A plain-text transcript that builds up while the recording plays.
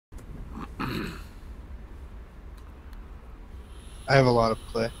I have a lot of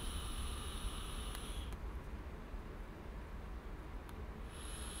clay.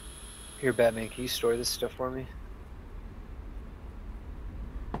 Here, Batman, can you store this stuff for me?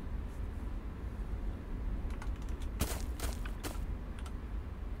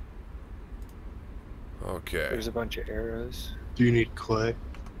 Okay. There's a bunch of arrows. Do you need clay?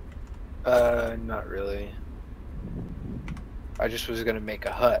 Not really. I just was gonna make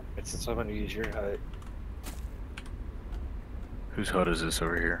a hut, but since I'm gonna use your hut. Whose hut is this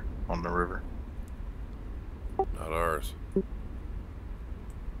over here on the river? Not ours.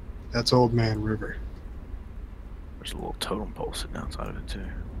 That's Old Man River. There's a little totem pole sitting outside of it too.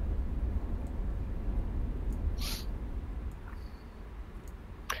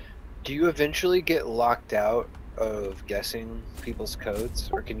 Do you eventually get locked out of guessing people's codes,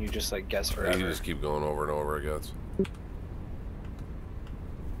 or can you just like guess forever? You just keep going over and over, I guess.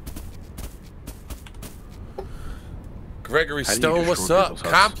 Gregory Stone, what's up?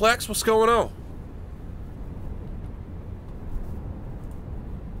 Complex, what's going on?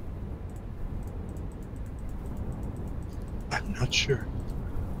 I'm not sure.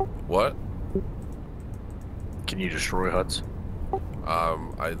 What? Can you destroy huts?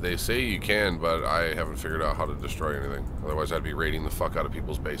 They say you can, but I haven't figured out how to destroy anything. Otherwise, I'd be raiding the fuck out of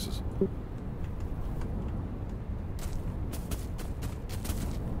people's bases. There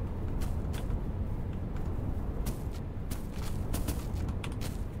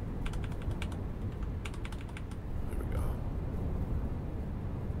we go.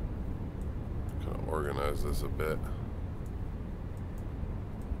 Kind of organize this a bit.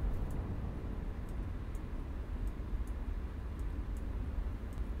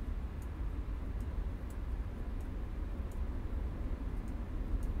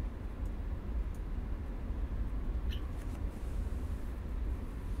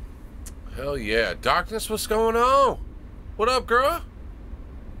 Hell yeah. Darkness, what's going on? What up, girl?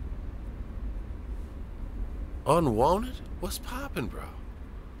 Unwanted? What's poppin', bro?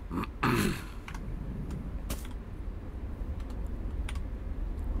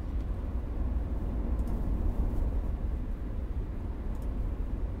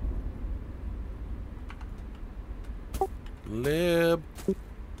 Lib.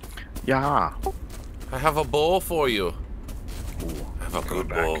 Yeah. I have a bowl for you. Ooh, I have a good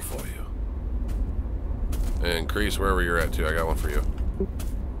bowl for you. And Crease, wherever you're at, too. I got one for you.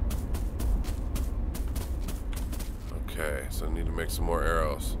 Okay, so I need to make some more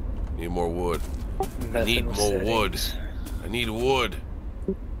arrows. Need more wood. I need more wood. I need wood.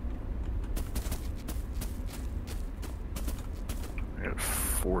 I got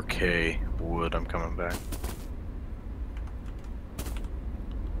 4K wood. I'm coming back.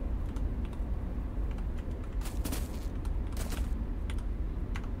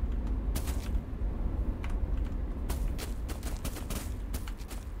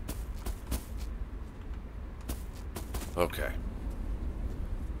 Okay.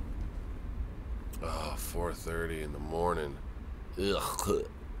 Oh, 4:30 in the morning. Ugh.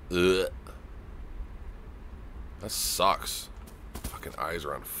 Ugh. That sucks. Fucking eyes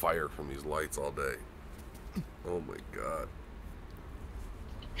are on fire from these lights all day. Oh my god.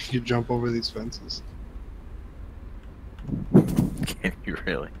 You jump over these fences. Can you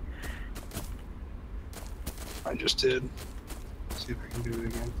really? I just did. See if I can do it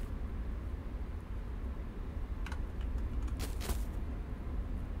again.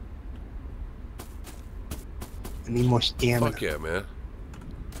 I need more stamina. Fuck yeah, man.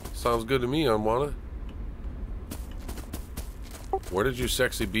 Sounds good to me, Unwanted. Where did you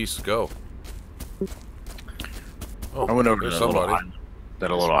sexy beasts go? Oh, I went over to somebody.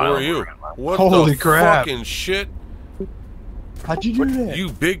 That little Who island. are you? What Holy the crap. fucking shit? How'd you do that? You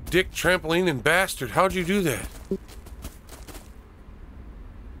big dick trampoline and bastard. How'd you do that?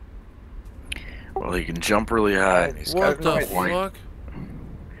 Well, he can jump really high. And he's What got the fuck?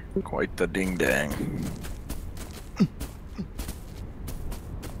 quite the ding dang.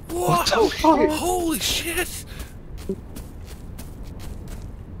 What the fuck? Holy shit!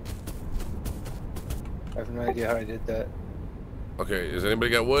 I have no idea how I did that. Okay, has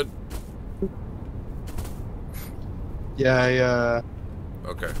anybody got wood? Yeah,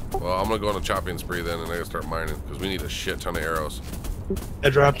 Okay, well, I'm gonna go on a chopping spree then, and I gotta start mining, because we need a shit ton of arrows.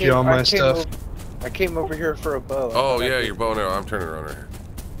 I dropped you all my stuff. I came over here for a bow. Oh, yeah, your bow and arrow. I'm turning around right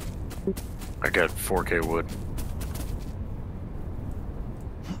here. I got 4K wood.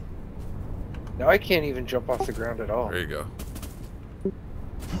 Now I can't even jump off the ground at all. There you go.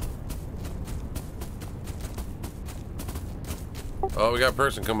 Oh, we got a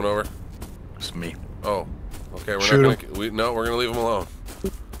person coming over. It's me. Oh, okay. We're Shoot not gonna. We're gonna leave him alone.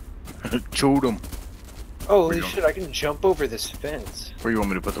 Shoot him. Holy shit, I can jump over this fence. Where you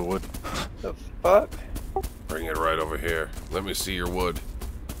want me to put the wood? The fuck? Bring it right over here. Let me see your wood.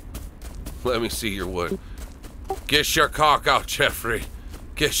 Let me see your wood. Get your cock out, Jeffrey.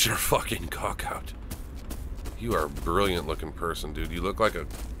 Get your fucking cock out. You are a brilliant looking person, dude. You look like a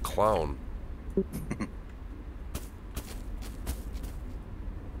clown.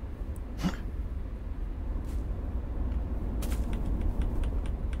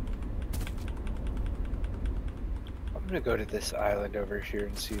 I'm gonna go to this island over here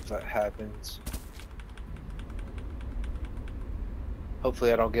and see if that happens.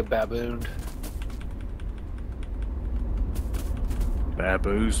 Hopefully I don't get babooned.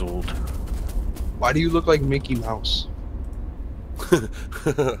 Baboozled. Why do you look like Mickey Mouse?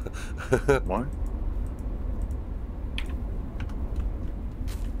 What?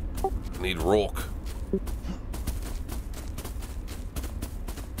 Need rock.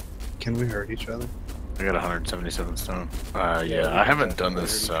 Can we hurt each other? I got 177 stone. Yeah, I haven't done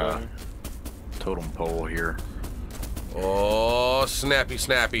this totem pole here. Oh, snappy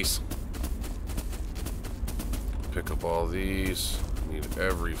snappies. Pick up all these. Need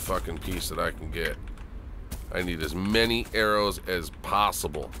every fucking piece that I can get. I need as many arrows as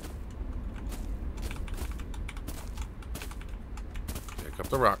possible. Pick up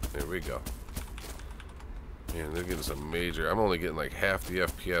the rock. There we go. Man, they're getting some major. I'm only getting like half the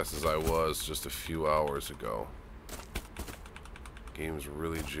FPS as I was just a few hours ago. Game's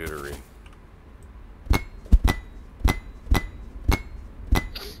really jittery.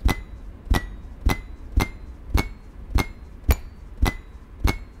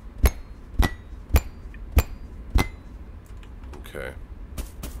 Okay.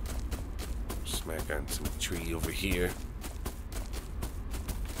 Smack on some tree over here.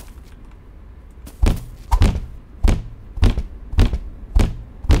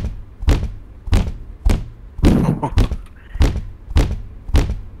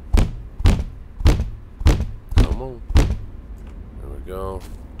 Come on. There we go.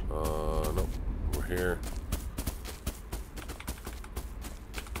 Nope. We're here.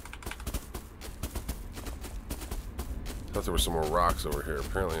 Thought there were some more rocks over here.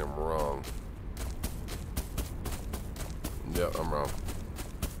 Apparently I'm wrong. Yep, I'm wrong.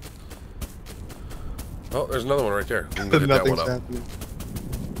 Oh, there's another one right there. We can go hit that one Nothing's up. happening.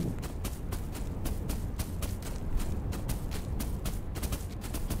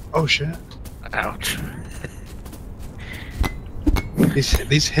 Oh shit. Ouch.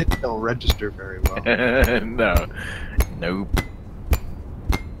 These hits don't register very well. No. Nope.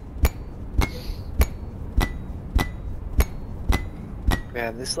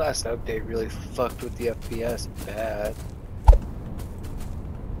 Man, this last update really fucked with the FPS bad.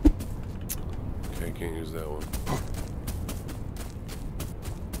 Okay, can't use that one.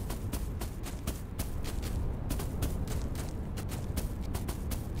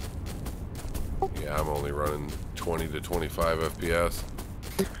 Yeah, I'm only running 20 to 25 FPS.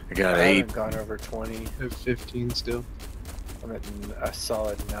 I got I 8. haven't gone over 20. I have 15 still. I'm at a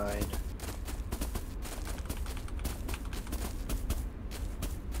solid 9.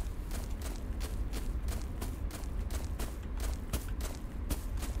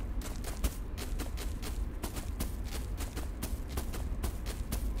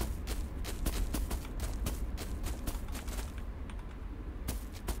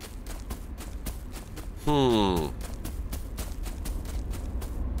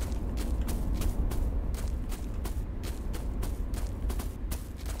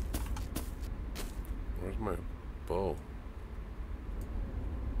 Where's my bow?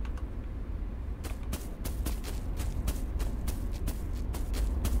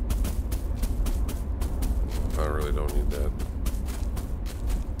 I really don't need that.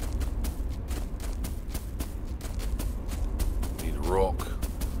 Need rock.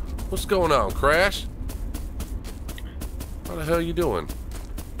 What's going on, Crash? How the hell you doing?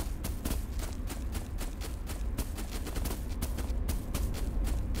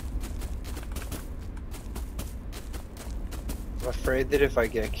 I'm afraid that if I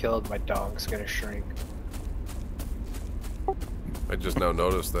get killed, my dong's gonna shrink. I just now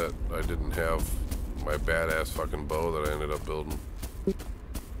noticed that I didn't have my badass fucking bow that I ended up building.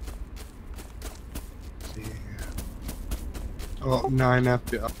 See. Oh, 9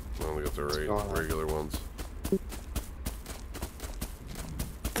 FPS. I only got the What's going on? regular ones.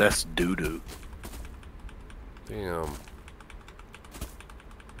 That's doo-doo. Damn.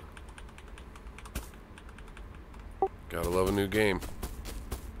 Gotta love a new game.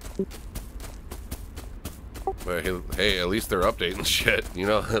 But hey, at least they're updating shit. You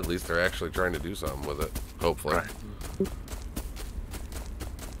know, at least they're actually trying to do something with it. Hopefully. Right.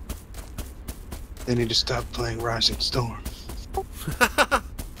 They need to stop playing Rising Storm.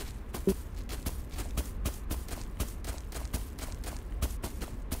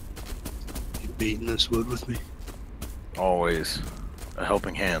 You beating this wood with me? Always a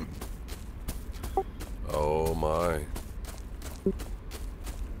helping hand. Oh my.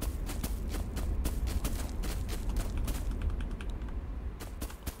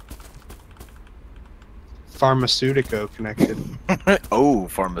 Pharmaceutico connected. Oh,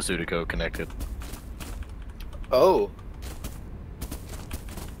 Pharmaceutico connected. Oh.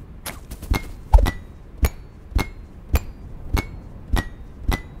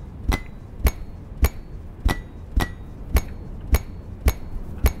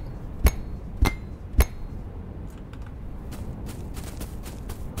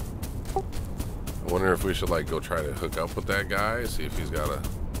 I wonder if we should like go try to hook up with that guy, see if he's got a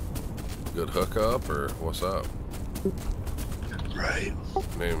good hookup or what's up. Right.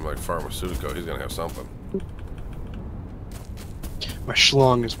 Name like Pharmaceutico, he's gonna have something. My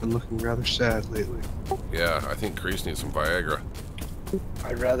schlong has been looking rather sad lately. Yeah, I think Kreese needs some Viagra.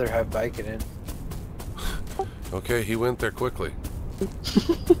 I'd rather have Vicodin. Okay, he went there quickly.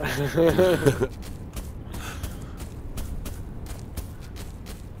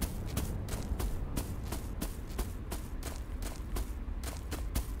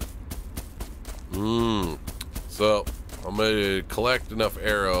 So, I'm ready to collect enough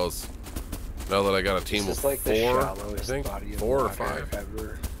arrows now that I got a team of like four, I think, 4 or 5.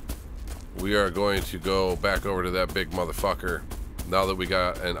 Ever. We are going to go back over to that big motherfucker. Now that we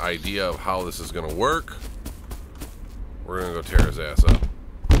got an idea of how this is going to work, we're going to go tear his ass up.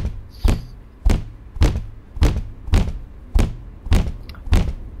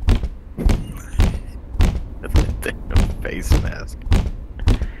 Face mask.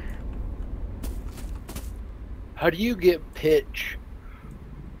 How do you get pitch?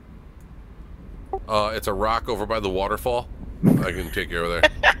 It's a rock over by the waterfall. I can take you over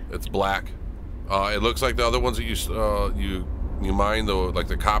there. It's black. It looks like the other ones that you mine, though, like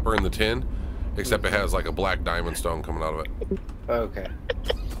the copper and the tin, except it has like a black diamond stone coming out of it. Okay.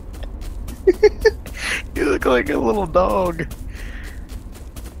 You look like a little dog.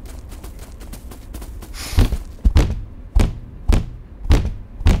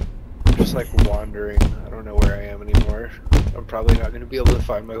 I'm just like wandering. I don't know where I am anymore. I'm probably not going to be able to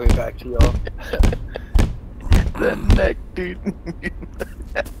find my way back to y'all. That neck, dude.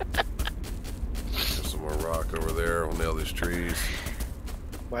 There's some more rock over there. We'll nail these trees.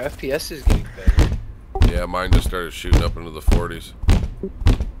 My FPS is getting better. Yeah, mine just started shooting up into the 40s.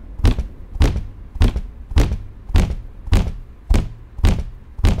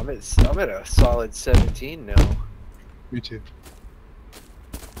 I'm at a solid 17 now. Me too.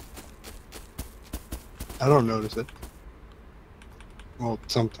 I don't notice it. Well,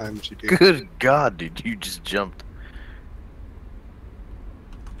 sometimes you do. Good God, dude, you just jumped.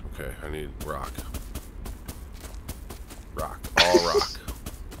 Okay, I need rock. Rock. All rock.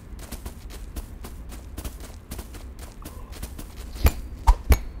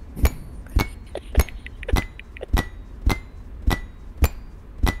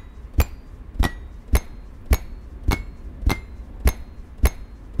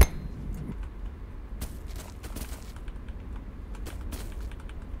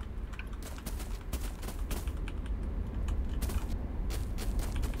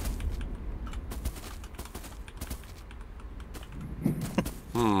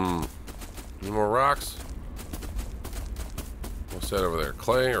 Any more rocks? What's that over there?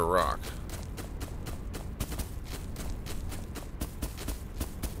 Clay or rock?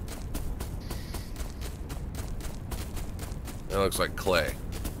 That looks like clay.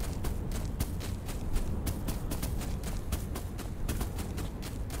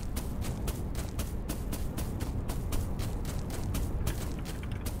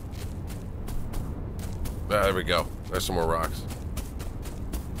 Ah, there we go. There's some more rocks.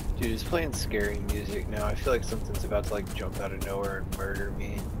 Dude, it's playing scary music now. I feel like something's about to like jump out of nowhere and murder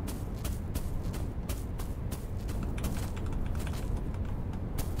me.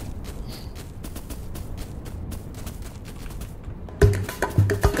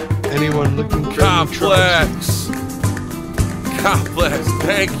 Anyone looking for Complex! Complex,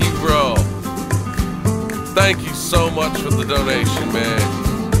 thank you, bro. Thank you so much for the donation, man.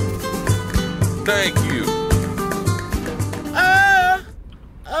 Thank you.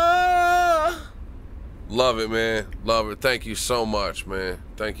 Love it, man. Love it. Thank you so much, man.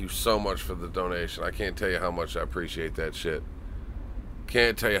 Thank you so much for the donation. I can't tell you how much I appreciate that shit.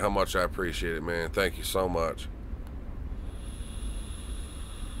 Can't tell you how much I appreciate it, man. Thank you so much.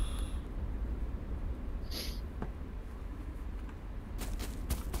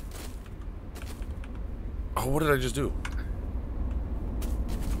 Oh, what did I just do?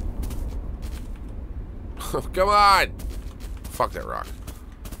 Come on! Fuck that rock.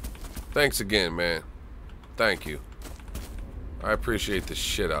 Thanks again, man. Thank you. I appreciate the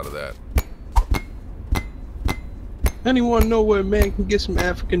shit out of that. Anyone know where a man can get some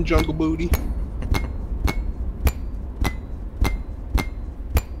African jungle booty?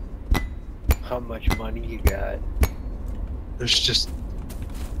 How much money you got? There's just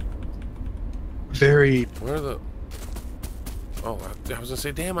very Where are the... Oh, I was gonna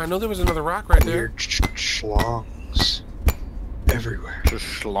say, damn, I know there was another rock right there. weird schlongs everywhere. Just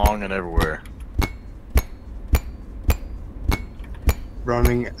schlonging everywhere.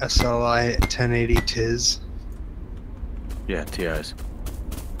 Running SLI 1080 TIS. Yeah, TIs.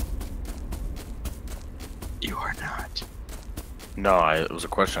 You are not. No, it was a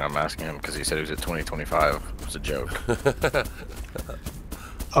question I'm asking him because he said he was at 2025. It was a joke.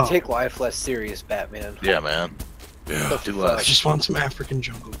 Oh, Take life less serious, Batman. Yeah, man. Yeah. Do I less. just want some African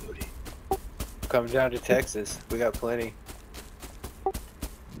jungle booty. Come down to Texas. We got plenty.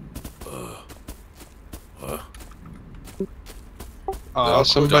 Oh,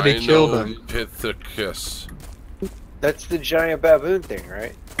 somebody killed him. Pithecus. That's the giant baboon thing,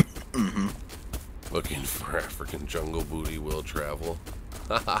 right? Mm-hmm. Looking for African jungle booty will travel.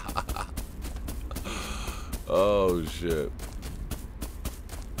 Oh shit.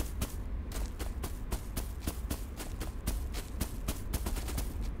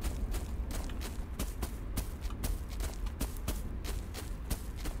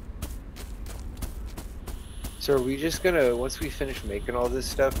 So are we just gonna, once we finish making all this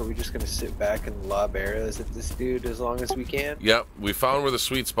stuff, are we just gonna sit back and lob arrows at this dude as long as we can? Yep, we found where the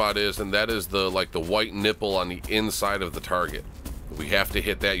sweet spot is, and that is the the white nipple on the inside of the target. We have to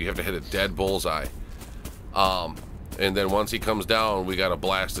hit that. You have to hit a dead bullseye. And then once he comes down, we gotta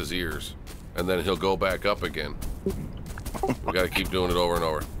blast his ears, and then he'll go back up again. We gotta keep doing it over and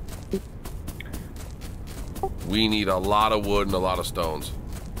over. We need a lot of wood and a lot of stones.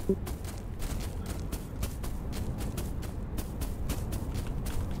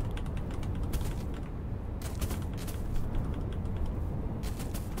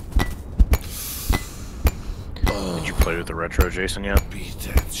 Did you play with the retro, Jason, yet? Beat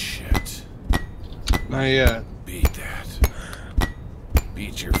that shit. Not yet. Beat that.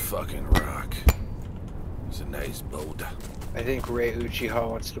 Beat your fucking rock. It's a nice boat. I think Ray Uchiha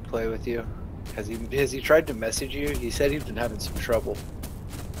wants to play with you. Has he tried to message you? He said he's been having some trouble.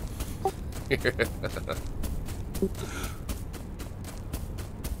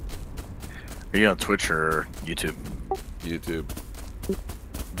 Are you on Twitch or YouTube? YouTube.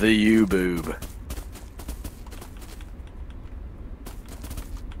 The U-boob.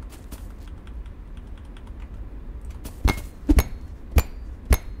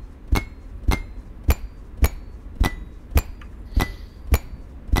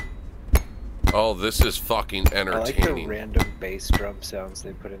 Oh, this is fucking I like the entertaining. random bass drum sounds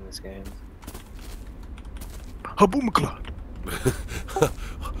they put in this game. Haboomclot.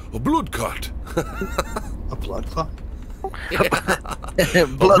 A blood clot. A blood clot?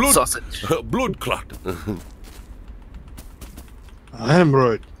 Blood sausage. Blood clot.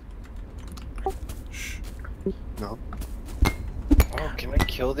 Hemorrhoid. Shh. No. Oh, can I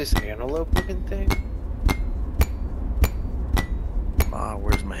kill this antelope looking thing? Ah,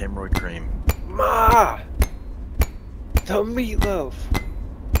 where's my hemorrhoid cream? Ma! The meatloaf!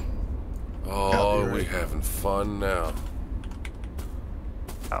 Oh, we having fun now.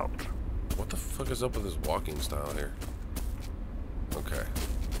 Out. What the fuck is up with this walking style here? Okay.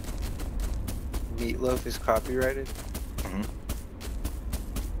 Meatloaf is copyrighted?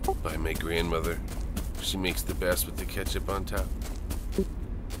 By my grandmother. She makes the best with the ketchup on top.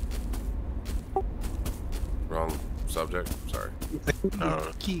 Wrong subject. Sorry.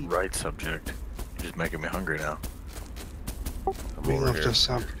 No, right subject. You're just making me hungry now. I'm We over left here. us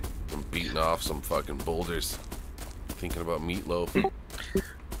some. I'm beating off some fucking boulders. Thinking about meatloaf.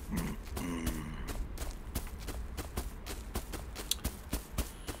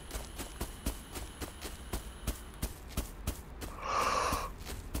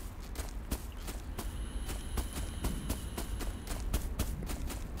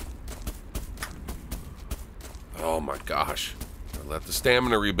 Oh my gosh. Let the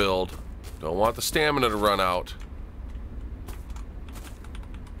stamina rebuild. Don't want the stamina to run out.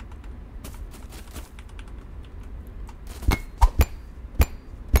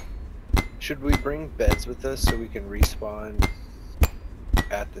 Should we bring beds with us so we can respawn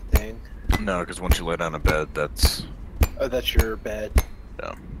at the thing? No, because once you lay down a bed, that's... Oh, that's your bed.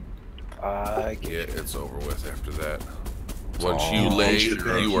 Yeah. I get Yeah, you. it's over with after that. Once Oh, you lay,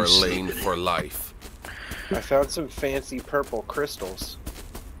 sure. you are laying for life. I found some fancy purple crystals.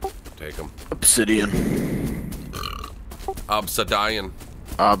 Take them. Obsidian. Obsidian.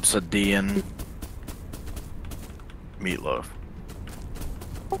 Obsidian. Meatloaf.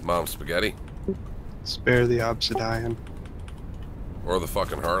 Mom spaghetti. Spare the obsidian. Or the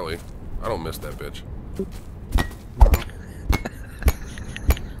fucking Harley. I don't miss that bitch.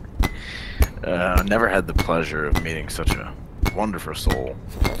 No. Never had the pleasure of meeting such a wonderful soul.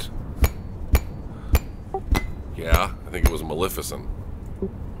 Yeah, I think it was Maleficent.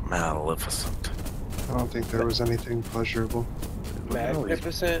 Maleficent. I don't think there was anything pleasurable.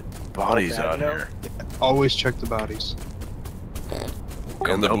 Magnificent. Bodies out Magno. here. Always check the bodies.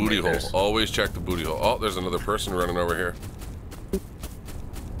 And the Help me, booty hole. there's- Always check the booty hole. Oh, there's another person running over here.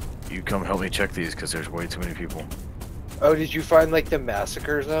 You come help me check these because there's way too many people. Oh, did you find like the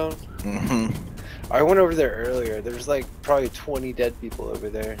massacre zone? Mm-hmm. I went over there earlier. There's like probably 20 dead people over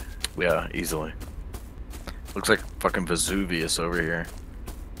there. Yeah, easily. Looks like fucking Vesuvius over here.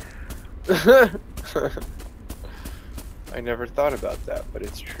 I never thought about that, but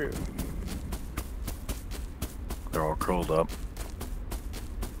it's true. They're all curled up.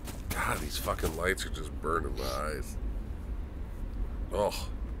 God, these fucking lights are just burning my eyes. Oh,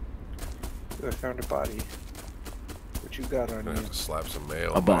 Ooh, I found a body. What you got on I'm gonna you? have to slap some mail. A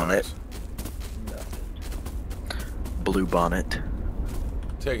in my bonnet. eyes. Nothing. Blue bonnet.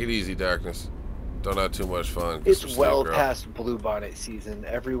 Take it easy, darkness. Don't have too much fun. Get some It's sleep, well girl. past bluebonnet season.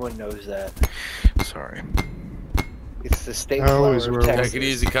 Everyone knows that. Sorry. It's the state I always flower wear of one. Texas. Take it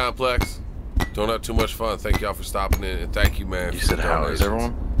easy, Complex. Don't have too much fun. Thank y'all for stopping in, and thank you, man. You for said the how is donations.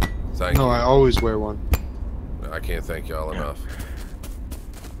 everyone? Thank No, you. I always wear one. I can't thank y'all Yeah. enough.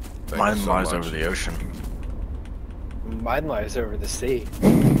 Thank Mine you so lies much. over the ocean. Mine lies over the sea.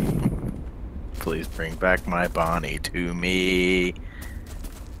 Please bring back my Bonnie to me.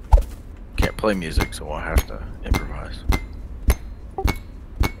 Can't play music, so I'll have to improvise.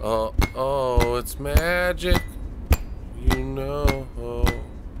 Oh, it's magic. You know.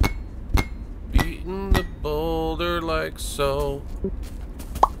 Beating the boulder like so.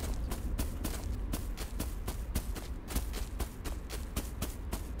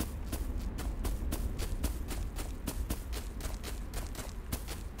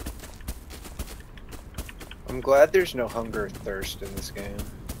 I'm glad there's no hunger or thirst in this game.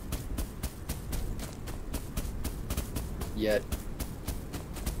 Yet.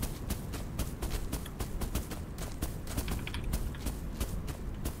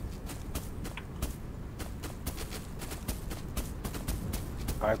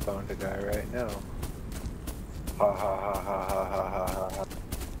 I found a guy right now. Ha ha ha ha ha ha ha ha ha.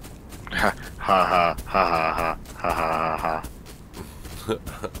 Ha ha ha ha ha ha ha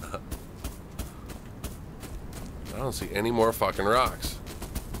ha. I don't see any more fucking rocks.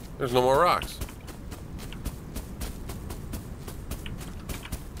 There's no more rocks.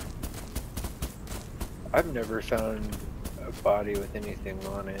 I've never found a body with anything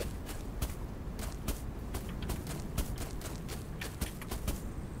on it.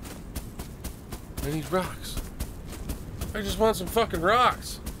 I need rocks. I just want some fucking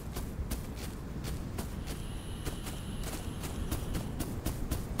rocks.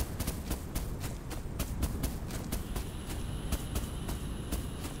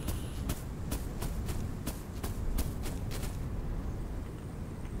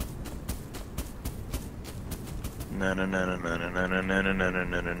 No, no, no, no, no, no, no, no, no, no, no,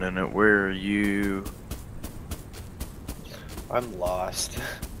 no, no, no, no. Where are you? I'm lost.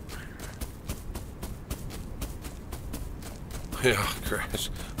 Yeah, crash.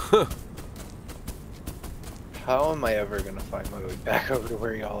 How am I ever gonna find my way back over to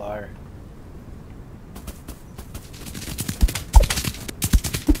where y'all are?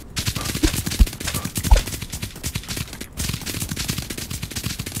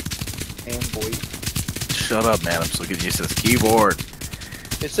 And boy, Shut up, man. I'm still getting used to this keyboard.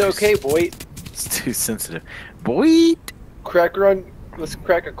 it's okay, boy. It's too sensitive. Boy! Let's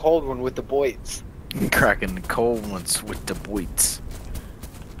crack a cold one with the boys. Cracking the cold ones with the boits.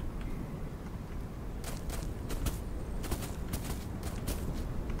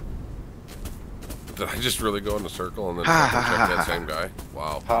 Did I just really go in a circle and then Ha, fucking ha, check ha, that ha. same guy?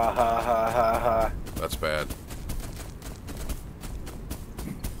 Wow, Ha ha ha ha ha. that's bad.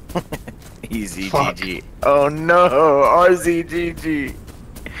 Easy Fuck. GG. Oh no! RZGG!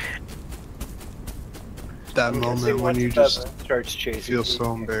 That I'm guessing moment when once you the just Batman starts chasing feel you, so you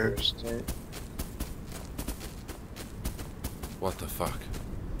can't embarrassed. do it. What the fuck?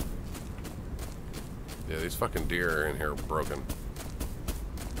 Yeah, these fucking deer are in here broken.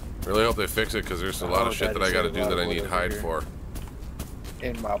 Really hope they fix it because there's a lot Oh, of shit that that I is gotta a do lot that I of wood need over hide here. for.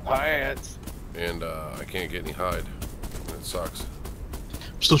 In my pants. and I can't get any hide. It sucks.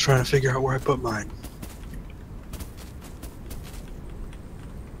 I'm still trying to figure out where I put mine.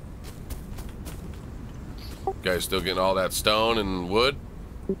 Guys still getting all that stone and wood?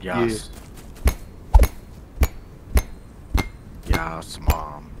 Yes. Yes,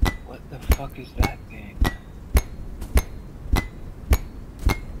 Mom. What the fuck is that thing?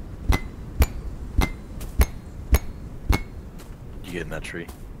 You get in that tree?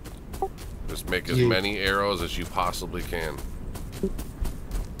 Just make as Yeah. many arrows as you possibly can.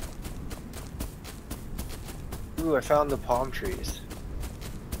 Ooh, I found the palm trees.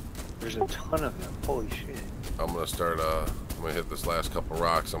 There's a ton of them. Holy shit. I'm gonna start, I'm gonna hit this last couple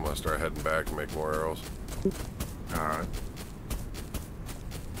rocks. I'm gonna start heading back and make more arrows. Alright.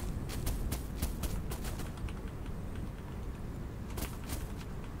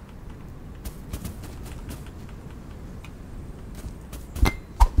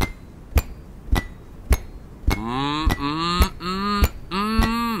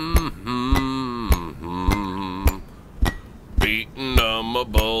 Beating on my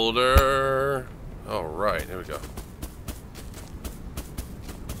boulder. All right, here we go.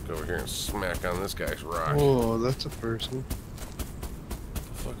 Let's go over here and smack on this guy's rock. Whoa, that's a person.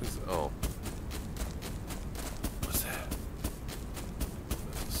 What the fuck is that? Oh. What's that?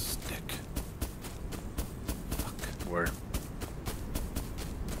 That's a stick. Fuck. Where?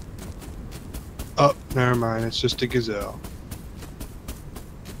 Oh, never mind. It's just a gazelle.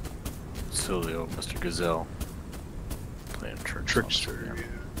 Silvio, Mr. Gazelle. Playing tricks. Trickster.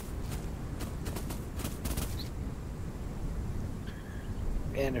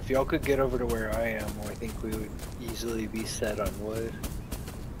 Yeah. And if y'all could get over to where I am, I think we would easily be set on wood.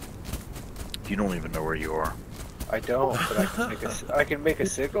 You don't even know where you are. I don't, but I can make a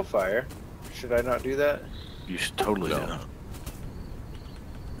signal fire. Should I not do that? You should totally No. do that.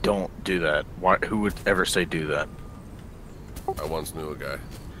 Don't do that. Why? Who would ever say do that? I once knew a guy.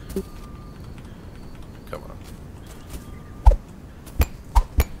 Come on.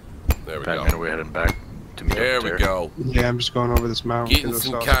 There we BatMan, are go. we heading back to meet There up we there? go. Yeah, I'm just going over this mountain. Getting because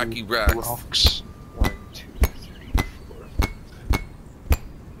I some saw cocky rocks. rocks. 1, 2, 3, 4.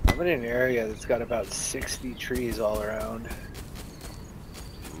 I'm in an area that's got about 60 trees all around.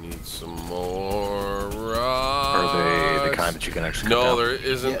 Need some more rocks. Are they the kind that you can actually cut No, down? there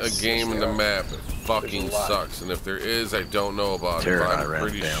isn't Yes, a game yes, in there the are. map. It fucking There's a lot. sucks. And if there is, I don't know about Tara it. and But I I'm ran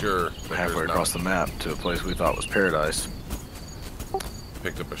pretty down sure that halfway there's across not. the map to a place we thought was paradise.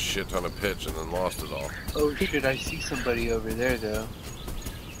 Picked up a shit ton of pitch and then lost it all. Oh shit, I see somebody over there though.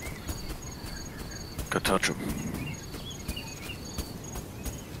 Go touch him.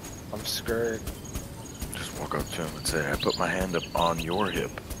 I'm scared. Just walk up to him and say, I put my hand up on your hip.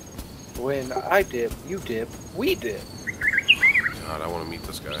 When I dip, you dip, we dip. God, I want to meet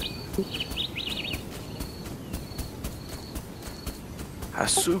this guy.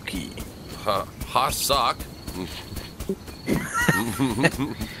 Hasuki. Ha sock.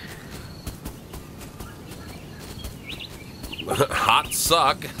 Hot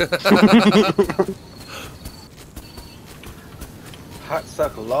suck. Hot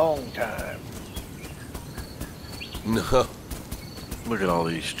suck a long time. No. Look at all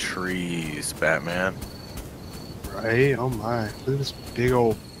these trees, BatMan. Right? Oh my. Look at this big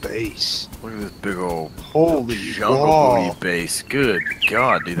old base. Look at this big old Holy jungle wall. booty base. Good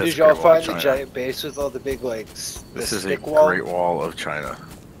God, dude, that's Did y'all a great wall of find the China. giant base with all the big like This is a stick wall? great wall of China.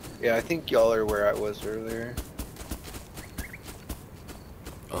 Yeah, I think y'all are where I was earlier.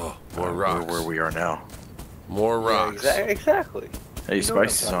 Oh, more rocks. Where we are now. More rocks. Yeah, exactly. Hey, You know what I'm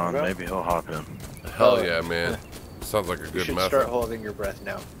Spicy's talking on. about. Maybe he'll hop in. Hell Oh, yeah, man. Sounds like a You good should method. start holding your breath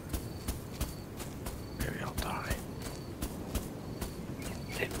now. Maybe I'll die.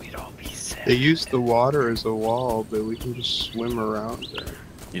 Then we'd all be set. They use the water as a wall, but we can just swim around there.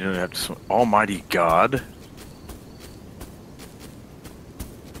 You don't have to swim. Almighty God.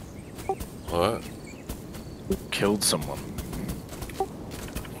 What? Killed someone.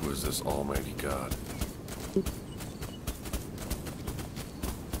 Who is this almighty God?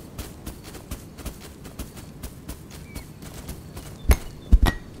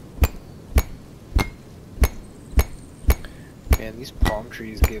 Man, these palm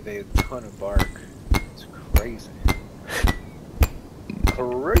trees give a ton of bark. It's crazy.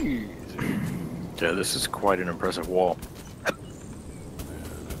 Crazy. Yeah, this is quite an impressive wall.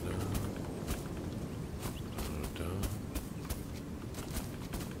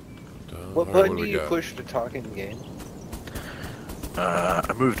 What Alright, button do do we you got? push to talk in game?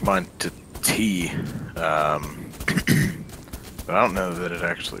 I moved mine to T, but I don't know that it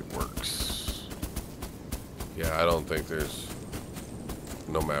actually works. Yeah, I don't think there's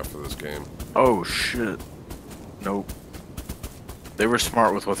No map for this game. Oh shit. Nope. They were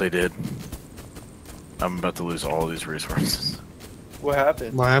smart with what they did. I'm about to lose all these resources. What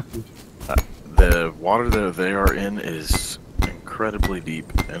happened? What happened? The water that they are in is incredibly deep,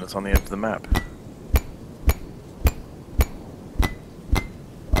 and it's on the edge of the map.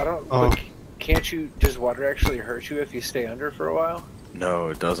 I don't. But can't you? Does water actually hurt you if you stay under for a while? No,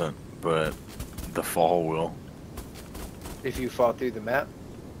 it doesn't, but the fall will. If you fall through the map?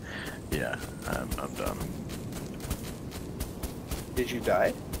 Yeah, I'm done. Did you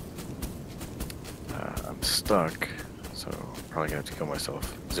die? I'm stuck, so probably gonna have to kill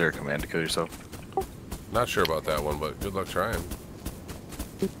myself. Is there a command to kill yourself? Not sure about that one, but good luck trying.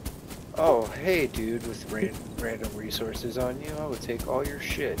 Oh, hey, dude, with random resources on you, I would take all your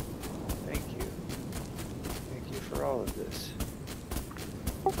shit. Thank you. Thank you for all of this.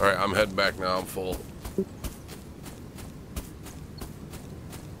 Alright, I'm heading back now. I'm full.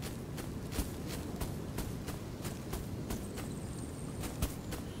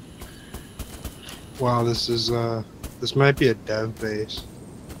 Wow, this might be a dev base.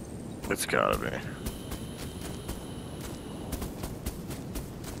 It's gotta be.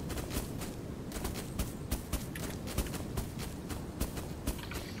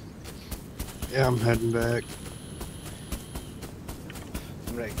 Yeah, I'm heading back.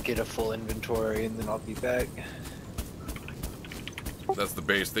 I'm gonna get a full inventory and then I'll be back. That's the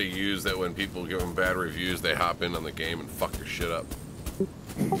base they use, that when people give them bad reviews, they hop in on the game and fuck your shit up.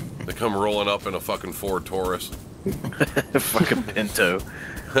 They come rolling up in a fucking Ford Taurus. Fucking Pinto.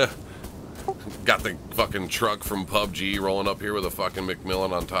 Got the fucking truck from PUBG rolling up here with a fucking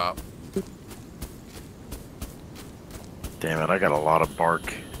Macmillan on top. Damn it, I got a lot of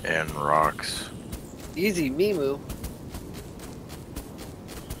bark and rocks. Easy, Mimu.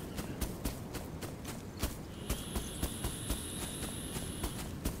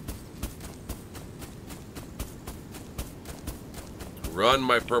 Run,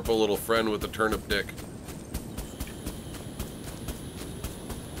 my purple little friend with the turnip dick.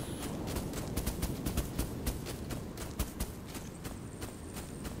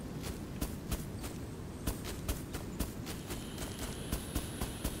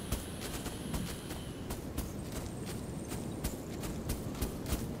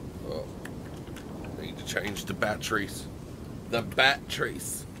 Oh, I need to change the batteries. The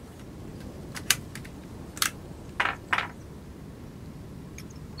batteries.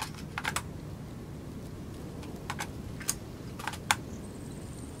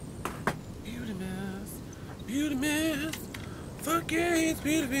 Beauty myth, fuck yeah, it's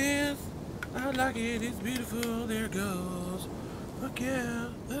beauty myth. I like it, it's beautiful, there it goes. Fuck yeah,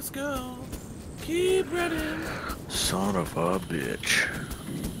 let's go. Keep running. Son of a bitch.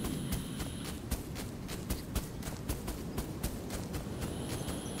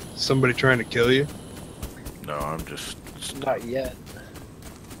 Somebody trying to kill you? No, I'm just... Not yet.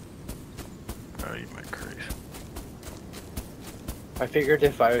 Oh, you might crazy. I figured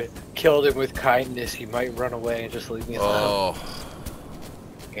if I killed him with kindness, he might run away and just leave me alone.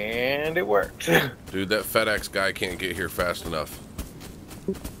 Oh. And it worked. Dude, that FedEx guy can't get here fast enough.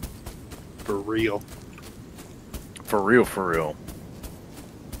 For real. For real, for real.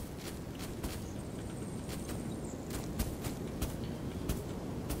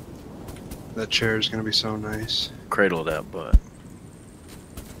 That chair is gonna be so nice. Cradle that butt.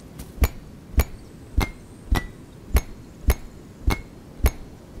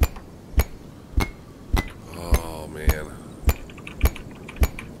 Oh, man.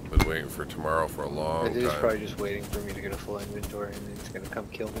 Been waiting for tomorrow for a long It is time. probably just waiting for me to get a full inventory and then it's gonna come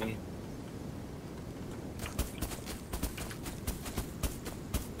kill me.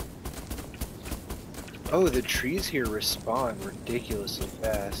 Oh, the trees here respawn ridiculously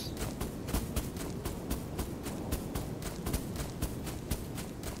fast.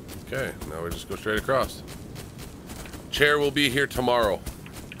 Okay, now we just go straight across. Chair will be here tomorrow.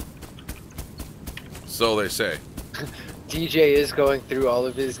 So they say. DJ is going through all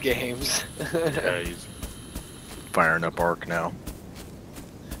of his games. Yeah, he's firing up Arc now.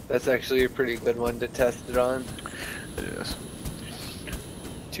 That's actually a pretty good one to test it on. It is.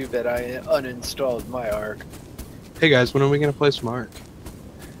 Too bad I uninstalled my Arc. Hey guys, when are we gonna play some Ark?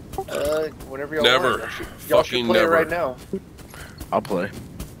 Whenever y'all Never. want. Y'all should Fucking play never. it right now. I'll play.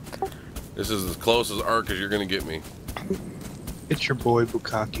 This is as close as Ark as you're gonna get me. It's your boy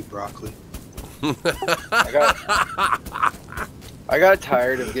Bukkake Broccoli. I got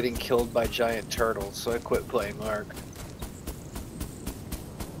tired of getting killed by giant turtles, so I quit playing Ark.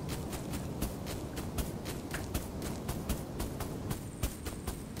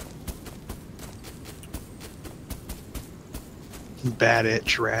 bad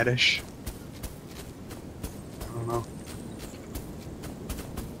itch radish. I don't know.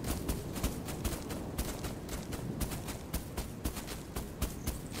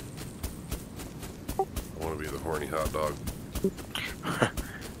 I want to be the horny hot dog.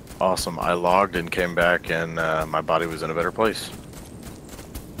 Awesome. I logged and came back, and my body was in a better place.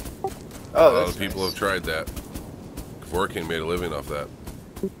 Oh, A lot that's of people nice. have tried that. Forking made a living off that.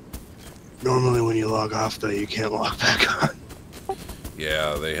 Normally when you log off though, you can't log back on.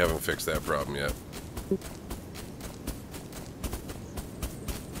 Yeah, they haven't fixed that problem yet.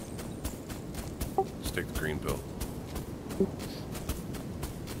 Just take the green pill.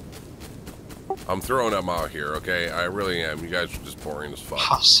 I'm throwing them out here, okay? I really am. You guys are just boring as fuck.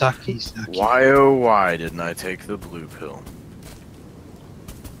 Oh, sucky, sucky. Why oh why didn't I take the blue pill?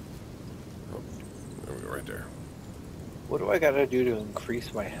 There we go, right there. What do I gotta do to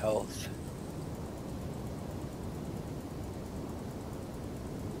increase my health?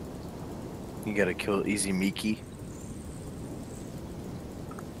 You gotta kill Easy Mickey.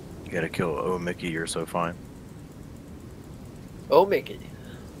 You gotta kill Oh Mickey, you're so fine. Oh, make it.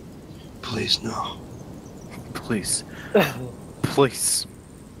 Please no. Please. Please.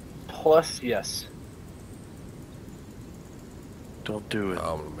 Plus, yes. Don't do it.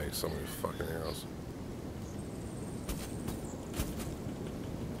 I'm gonna make so many fucking arrows.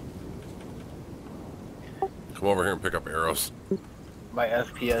 Come over here and pick up arrows. My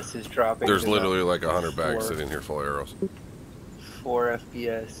FPS is dropping. There's to literally like 100 bags four. sitting here full of arrows. 4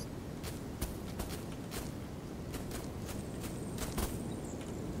 FPS.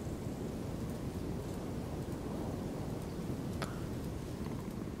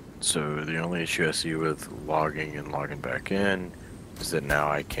 So the only issue I see with logging and logging back in is that now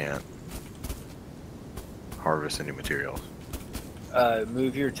I can't harvest any materials.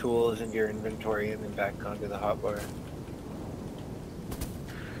 Move your tools into your inventory and then back onto the hotbar.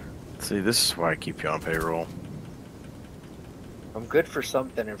 See, this is why I keep you on payroll. I'm good for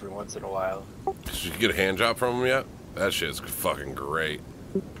something every once in a while. Did you get a hand job from them yet? That shit's fucking great.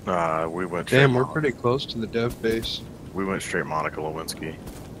 We went straight Damn, we're pretty close to the dev base. We went straight Monica Lewinsky.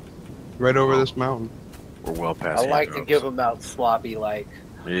 Right over this mountain. We're well past I like hand to jobs. give them out sloppy like.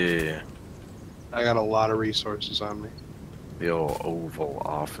 Yeah, I got a lot of resources on me. the old Oval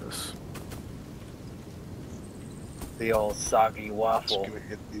Office. The old soggy Just waffle. gonna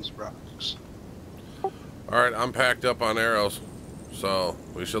hit these rocks. Alright, I'm packed up on arrows. So,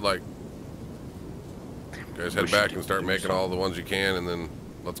 we should like... You guys head We back should and start do making all the ones you can and then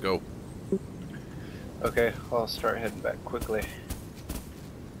let's go. Okay, I'll start heading back quickly.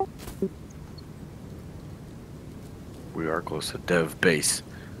 We are close to dev base.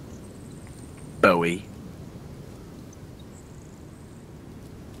 Bowie.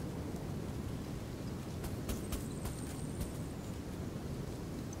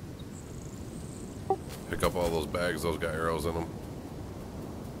 Pick up all those bags, those got arrows in them.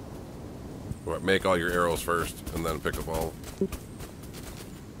 Make all your arrows first and then pick up all.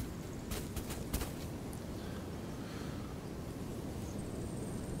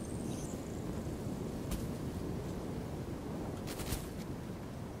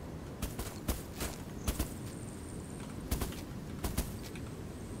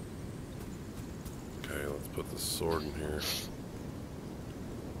 Okay, let's put the sword in here.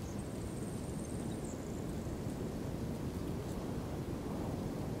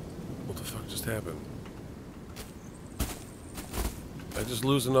 What the fuck just happened? I just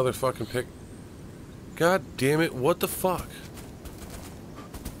lose another fucking pick. God damn it, what the fuck?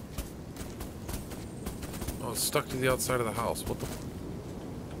 Oh, it's stuck to the outside of the house. What the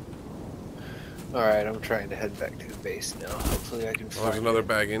Alright, I'm trying to head back to the base now. Hopefully I can Oh, find there's another it.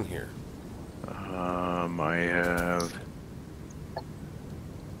 bag in here. I have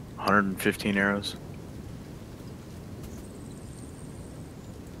 115 arrows.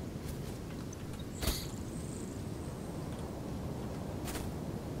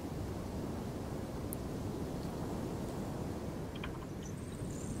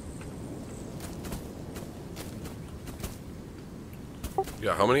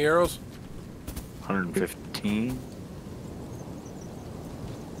 Yeah, how many arrows? 115.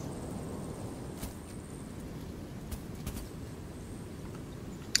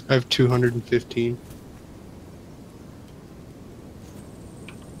 I have 215.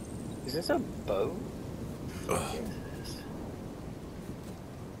 Is this a bow? Ugh.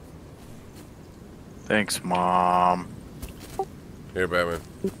 Thanks, Mom. Here, Batman.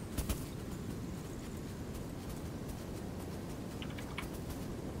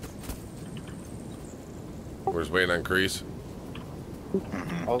 We're just waiting on Crease.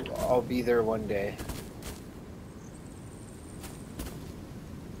 I'll be there one day.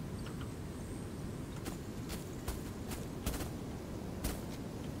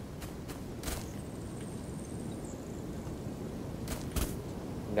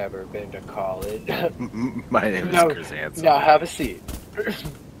 never been to college. My name is No, Chris Hansen. now have a seat.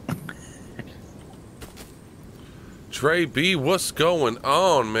 Trey B, what's going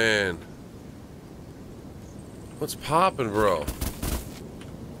on, man? What's poppin', bro?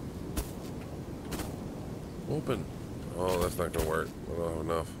 Open. Oh, that's not gonna work. I don't have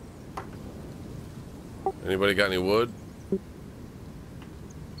enough. Anybody got any wood?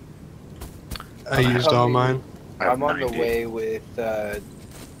 I used all mine. I'm on the 90. way with,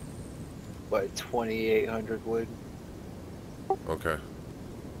 what, 2,800 wood? Okay.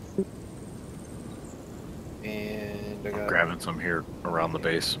 And I I'm got... grabbing some here around the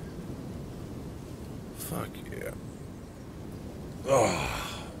base. Fuck yeah.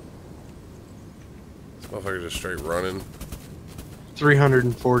 Oh. This motherfucker just straight running.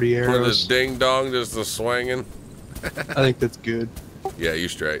 340 With his arrows. ding dong just a swinging. I think that's good. Yeah, you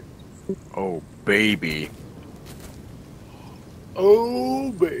straight. Oh, baby.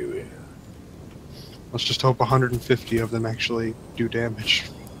 Oh, baby. Let's just hope 150 of them actually do damage.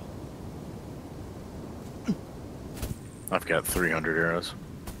 I've got 300 arrows.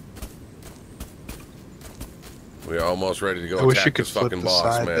 We're almost ready to go I wish you attack could this flip fucking the boss,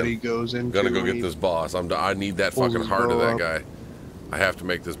 side that he man. goes into. Gonna go when get he, this boss. I need that pulls fucking his heart of bow that up. guy. I have to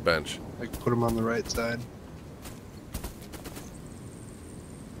make this bench. Like, put him on the right side.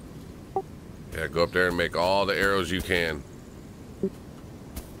 Yeah, go up there and make all the arrows you can.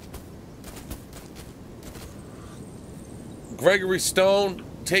 Gregory Stone,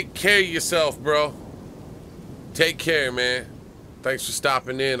 take care of yourself, bro. Take care, man. Thanks for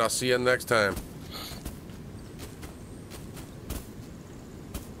stopping in. I'll see you next time.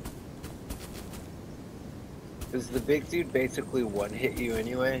 Does the big dude basically one-hit you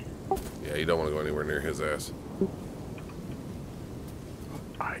anyway? Yeah, you don't want to go anywhere near his ass.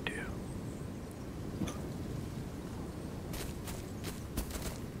 I do.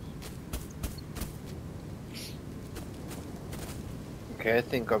 Okay, I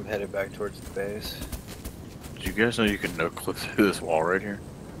think I'm headed back towards the base. Did you guys know you can no-clip through this wall right here?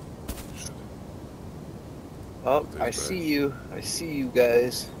 Oh, There's I that. see you. I see you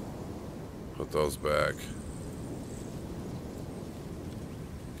guys. Put those back.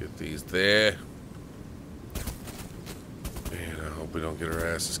 Get these there. Man, I hope we don't get our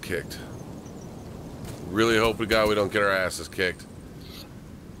asses kicked. Really hope to God we don't get our asses kicked.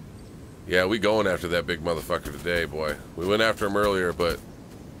 Yeah, we going after that big motherfucker today, boy. We went after him earlier, but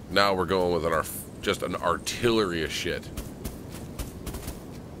now we're going with just an artillery of shit.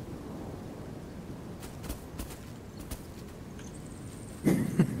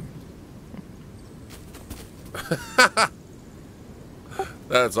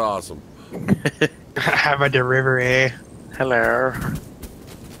 That's awesome. How about the river, eh? Hello.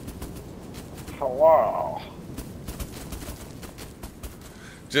 Hello.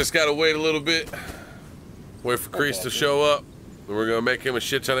 Just gotta wait a little bit. Wait for Kreese to show up. Then we're gonna make him a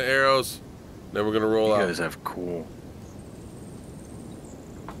shit ton of arrows. Then we're gonna roll You out. guys have cool.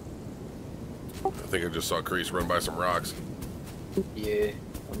 I think I just saw Kreese run by some rocks. Yeah,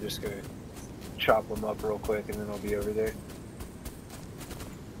 I'm just gonna chop them up real quick and then I'll be over there.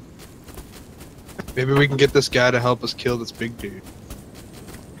 Maybe we can get this guy to help us kill this big dude.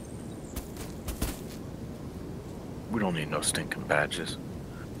 We don't need no stinking badges.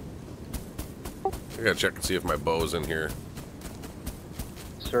 I gotta check and see if my bow's in here.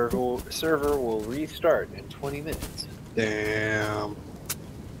 Server will restart in 20 minutes. Damn.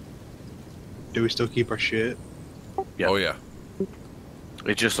 Do we still keep our shit? Yep. Oh yeah.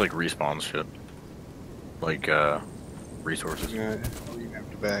 It just like respawns shit. Like resources. Yeah. Oh, you have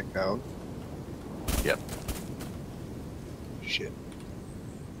to back out. Yep. Shit.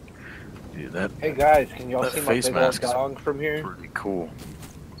 Dude, that Hey guys, can y'all That see my face big old mask is dog from here? pretty cool.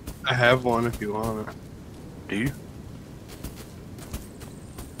 I have one if you want it. Do you?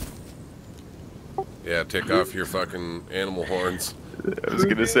 Yeah, take off your fucking animal horns. I was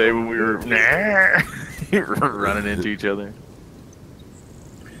gonna say when we were running into each other.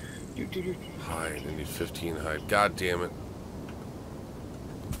 Hide. I need 15 hide. God damn it.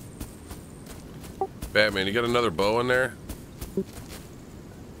 Batman, you got another bow in there?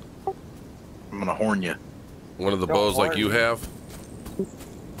 I'm gonna horn you. One of the Don't bows like horn you me. have?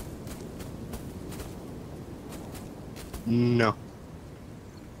 No.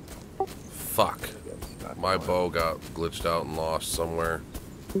 Fuck. My bow got glitched out and lost somewhere.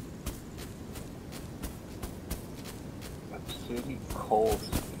 City Cold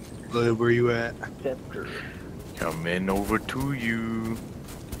Lil, where you at? Scepter. Coming over to you.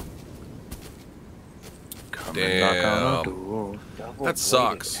 Coming knock on Damn. the door. That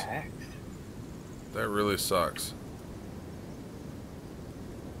sucks. Axe. That really sucks.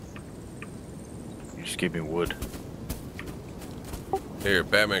 Just gave me wood. Here,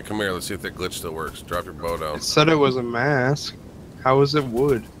 Batman, come here. Let's see if that glitch still works. Drop your bow down. It said it was a mask. How is it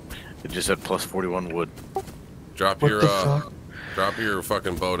wood? It just said plus 41 wood. Drop What your the fuck? drop your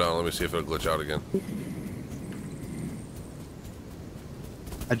fucking bow down. Let me see if it'll glitch out again.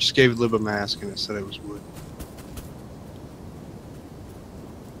 I just gave Lib a mask and it said it was wood.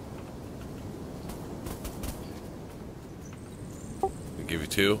 It give you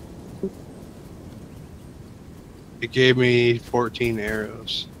 2. It gave me 14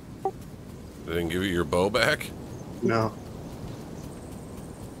 arrows. It didn't give you your bow back? No.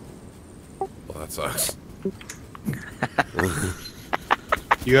 Well, that sucks.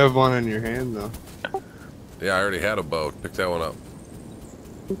 You have one in your hand though. Yeah, I already had a bow. Pick that one up.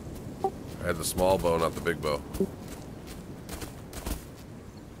 I had the small bow, not the big bow.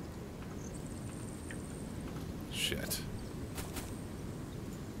 Shit.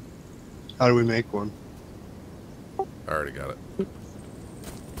 How do we make one? I already got it.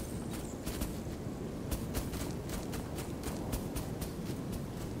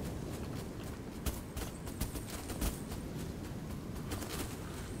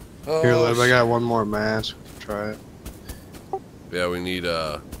 Here, Lib, I shit. got one more mask. Try it. Yeah, we need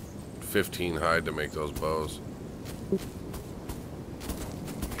 15 hide to make those bows.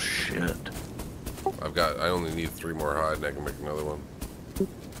 Shit. I only need 3 more hide and I can make another one.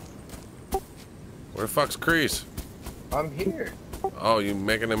 Where the fuck's Crease? I'm here. Oh, you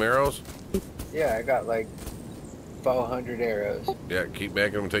making them arrows? Yeah, I got like 400 arrows. Yeah, keep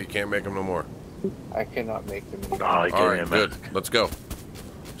making them until you can't make them no more. I cannot make them anymore. Oh, he gave me a Alright, good. mask. Let's go.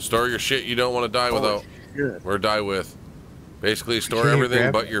 Store your shit you don't want to die without. Shit. Or die with. Basically, store Can't everything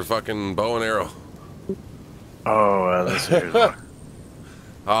grab but it. your fucking bow and arrow. Oh, that's here's one.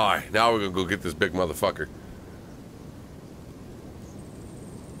 Alright, now we're gonna go get this big motherfucker.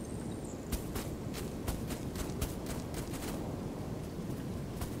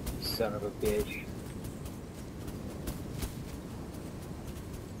 Son of a bitch.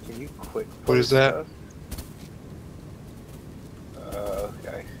 Can you quit? What is that? stuff?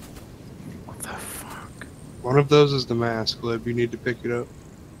 Okay. What the fuck? One of those is the mask, Lib. You need to pick it up.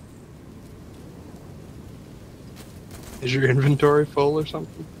 Is your inventory full or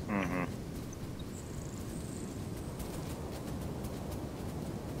something? Mm-hmm.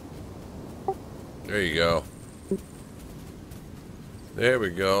 There you go. There we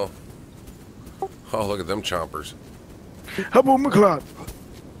go. Oh, look at them chompers. How about McLeod?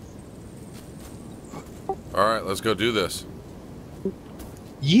 Alright, let's go do this.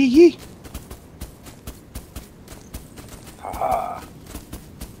 Yee yee. Haha.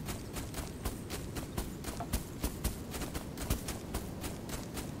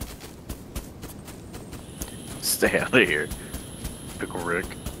 Stay out of here, Pickle Rick.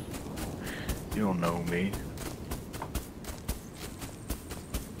 You don't know me.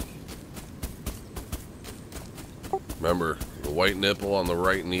 Remember, the white nipple on the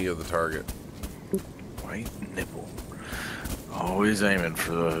right knee of the target. White nipple. Always aiming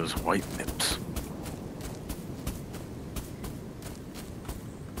for those white nips.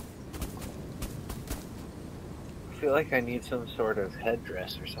 I feel like I need some sort of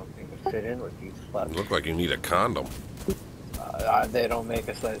headdress or something to fit in with these You fucks. look like you need a condom. They don't make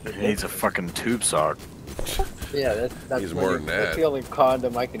a size. He needs a fucking tube sock. Yeah, that's Needs more than That's that. the only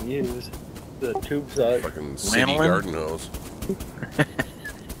condom I can use. The tube size. Fucking city Lanolin? garden hose.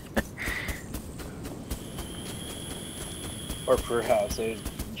 Or perhaps a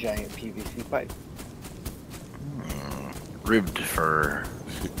giant PVC pipe. Ribbed for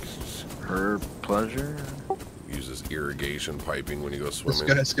her pleasure. Uses irrigation piping when he goes This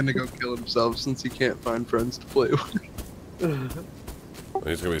swimming. guy's gonna go kill himself since he can't find friends to play with.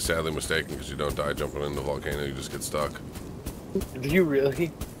 He's gonna be sadly mistaken because you don't die jumping in the volcano, you just get stuck. Do you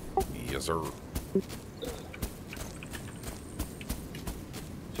really? Yes, sir.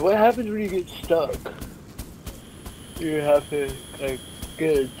 So what happens when you get stuck? You have to like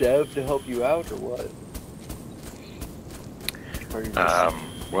get a dev to help you out, or what? Or you just,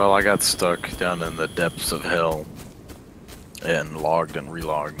 Well, I got stuck down in the depths of hell and logged and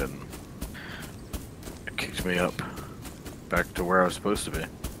relogged, and it kicked me up back to where I was supposed to be.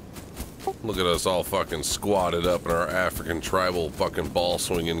 Look at us all fucking squatted up in our African tribal fucking ball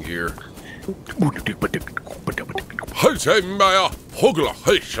swinging gear. Oh, that's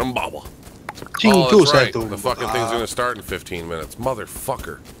right. The fucking thing's gonna start in 15 minutes.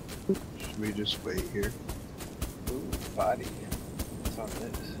 Motherfucker. Should we just wait here? ooh, body. What's on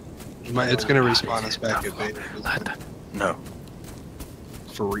this? It's gonna respawn us back at beta. isn't it? No,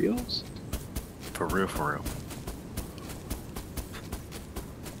 For reals? for real, for real.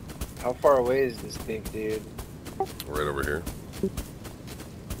 How far away is this big dude? Right over here.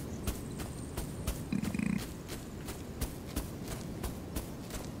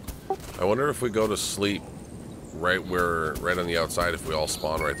 I wonder if we go to sleep right on the outside, if we all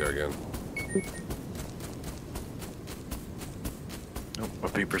spawn right there again. Oh, my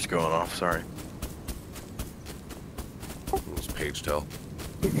beeper's going off, sorry. It's page tell.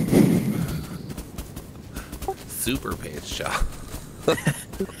 Super page tell.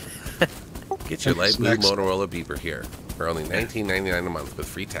 Get your light blue Motorola beeper here for only $19.99 a month with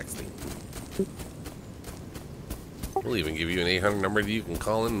free texting. We'll even give you an 800 number that you can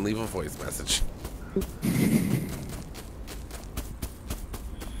call in and leave a voice message.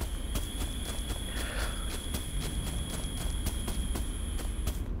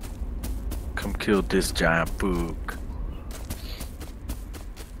 Come kill this giant boog.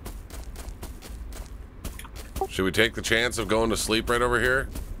 Should we take the chance of going to sleep right over here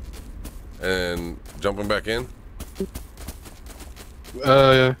and jumping back in?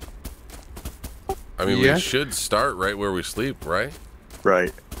 Yeah. I mean, yeah. we should start right where we sleep, right?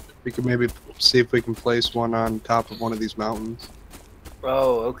 Right. We could maybe see if we can place one on top of one of these mountains.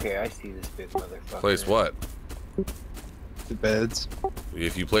 Oh, okay, I see this big motherfucker. Place what? The beds.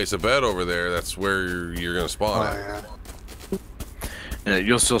 If you place a bed over there, that's where you're going to spawn at. Yeah. Yeah,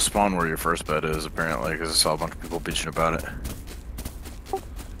 you'll still spawn where your first bed is, apparently, because I saw a bunch of people bitching about it.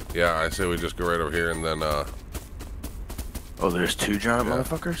 Yeah, I say we just go right over here and then, Oh, there's two giant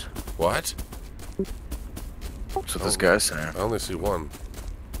motherfuckers? What? That's what this guy's saying. I only see one.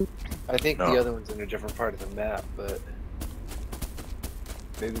 I think No. the other one's in a different part of the map, but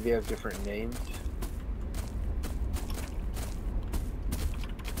maybe they have different names.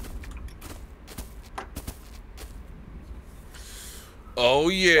 Oh,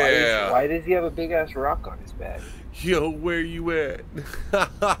 yeah. Why does he have a big ass rock on his back? Yo, where you at?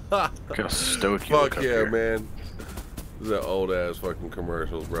 Look how stoic you look Fuck up yeah, here. man. This is that old ass fucking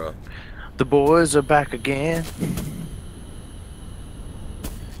commercials, bro. The boys are back again.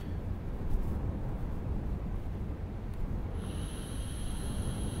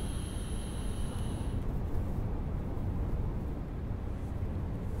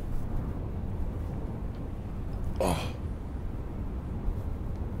 Oh.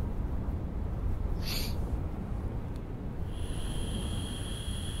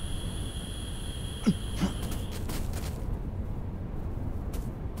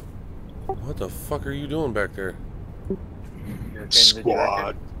 What the fuck are you doing back there? You're in the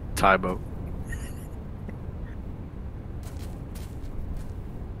Squad. Tybo.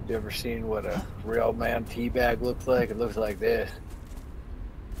 You ever seen what a real man teabag looks like? It looks like this.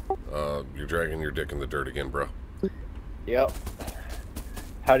 You're dragging your dick in the dirt again, bro. Yep.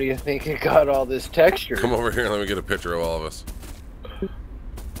 How do you think it got all this texture? Come over here and let me get a picture of all of us.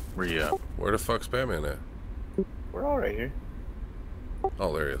 Where you at? Where the fuck's BatMan at? We're all right here.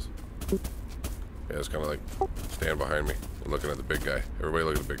 Oh, there he is. Yeah, it's kind of like stand behind me and looking at the big guy. Everybody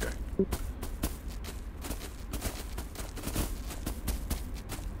look at the big guy.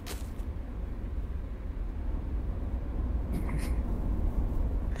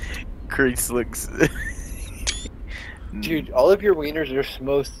 Crease looks... Dude, all of your wieners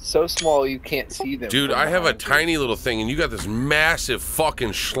are so small you can't see them. Dude, I have a tiny little thing and you got this massive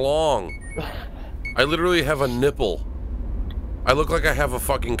fucking schlong. I literally have a nipple. I look like I have a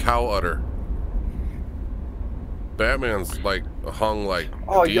fucking cow udder. BatMan's like hung like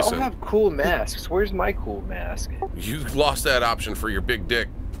Oh, decent. y'all have cool masks. Where's my cool mask? You lost that option for your big dick.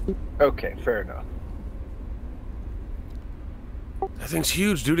 Okay, fair enough. That thing's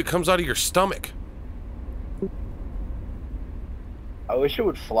huge, dude. It comes out of your stomach. I wish it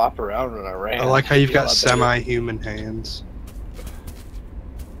would flop around when I ran. I like how you've got Yeah, semi-human hands.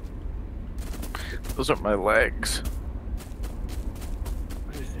 Those aren't my legs.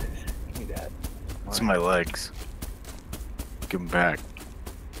 What is this? Give me that. It's my legs. Give them back.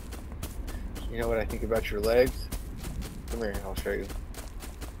 You know what I think about your legs? Come here, I'll show you.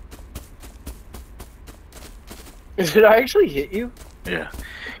 Did I actually hit you? Yeah.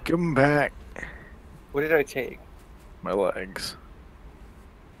 Give them back. What did I take? My legs.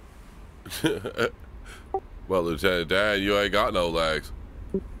 Well, Lieutenant Dan, you ain't got no legs.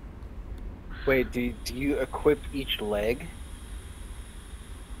 Wait, do you equip each leg?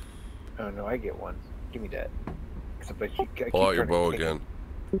 Oh no, I get one. Give me that. Except I keep Pull out your trying to bow take again.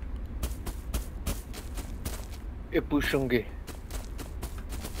 Ipushungi.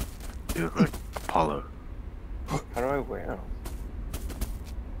 You look like Apollo. How do I wear them?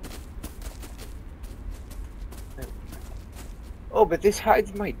 Oh, but this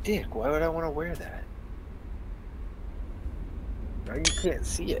hides my dick. Why would I want to wear that? Now you can't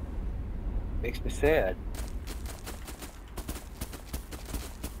see it. Makes me sad.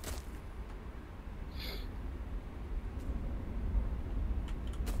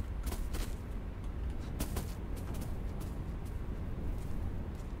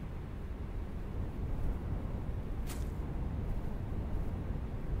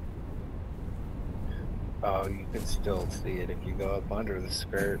 Oh, you can still see it if you go up under the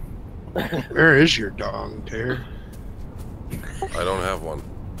skirt. Where is your dong, Tear? I don't have one.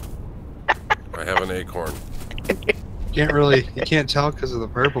 I have an acorn. You can't tell because of the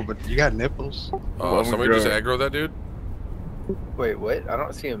purple, but you got nipples. Oh, somebody just aggro that dude? Wait, what? I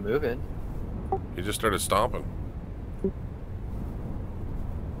don't see him moving. He just started stomping.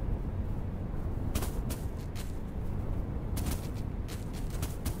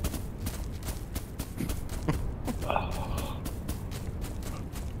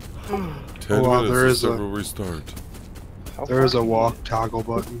 Ten wow, minutes there is to restart. There is a walk toggle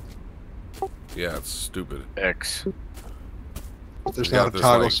button. Yeah, it's stupid. X. There's You not got a this,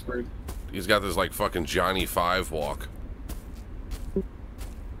 toggle like- sprint. He's got this like fucking Johnny 5 walk.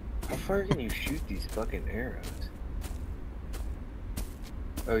 How far can you shoot these fucking arrows?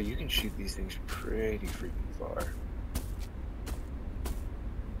 Oh, you can shoot these things pretty freaking far.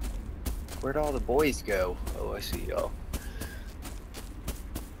 Where'd all the boys go? Oh, I see y'all.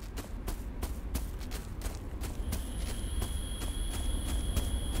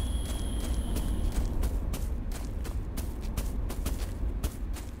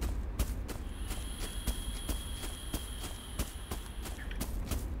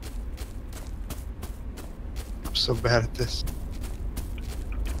 I'm so bad at this.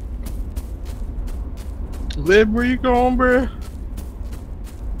 Lib, where you going, bruh?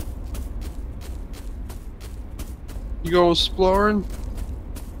 You go exploring?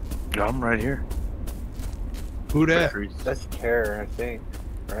 I'm right here. Who that? That's terror, I think.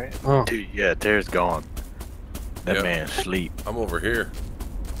 Right? Oh, Dude, yeah, Ter's gone. That Yep. man's asleep. I'm over here.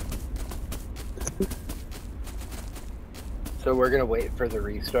 So we're gonna wait for the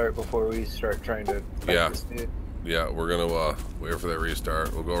restart before we start trying to fight Yeah. this dude? Yeah, we're gonna wait for that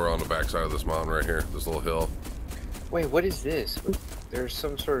restart. We'll go around the backside of this mountain right here, this little hill. Wait, what is this? There's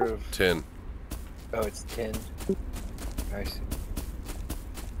some sort of... Tin. Oh, it's tin. I see.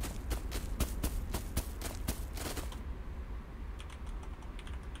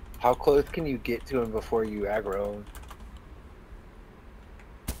 How close can you get to him before you aggro him?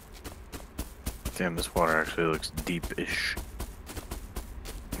 Damn, this water actually looks deep-ish.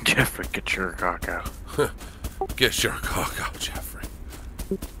 Jeffrey, get your cock out. Get your cock out, Jeffrey.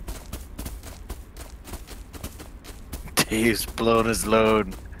 He's blown his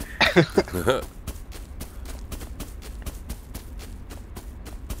load.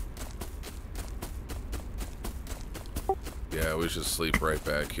 Yeah, we should sleep right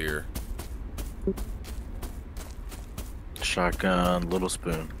back here. Shotgun, little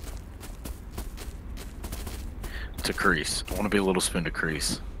spoon. To crease. I want to be a little spoon to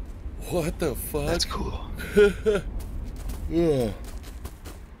crease. What the fuck? that's cool. Yeah.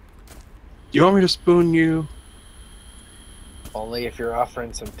 You want me to spoon you? Only if you're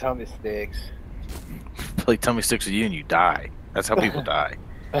offering some tummy sticks. Play tummy sticks with you and you die. That's how people die.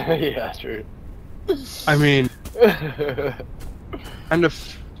 Yeah, true. I mean,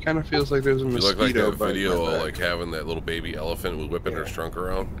 kind of feels like there's a You mosquito. look like that biting video my of back. like having that little baby elephant with whipping her Yeah. trunk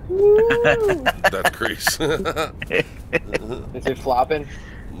around. That's Grease. Is it flopping?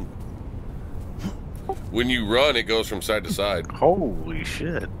 When you run, it goes from side to side. Holy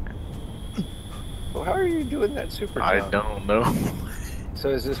shit. Well, how are you doing that super jump? I don't know. So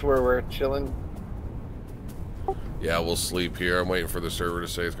is this where we're chilling? Yeah, we'll sleep here. I'm waiting for the server to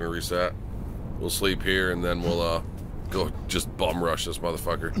say it's gonna reset. We'll sleep here and then we'll go just bum rush this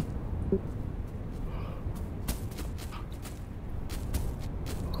motherfucker.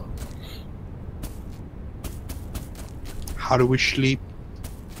 How do we sleep?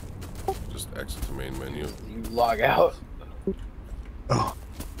 Just exit the main menu. You log out. Oh,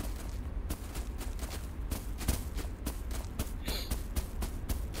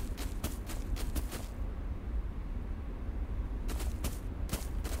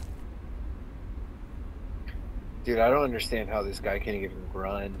 Dude, I don't understand how this guy can't even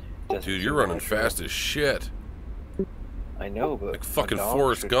run. Doesn't Dude, seem you're running natural. fast as shit. I know, but Like fucking my dog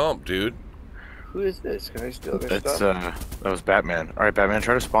Forrest should- Gump, dude. Who is this? Can I steal their That's stuff? that was BatMan. Alright, BatMan,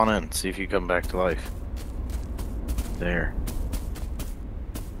 try to spawn in. See if you come back to life. There.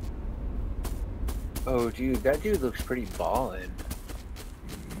 Oh, dude, that dude looks pretty ballin'.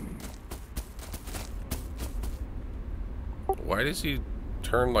 Why does he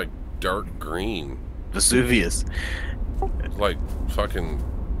turn like dark green? Vesuvius. Like fucking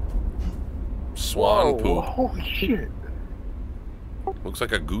swan Whoa, poop. holy shit. Looks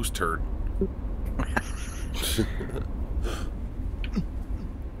like a goose turd.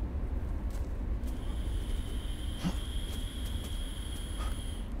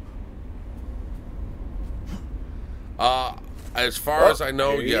 As far as I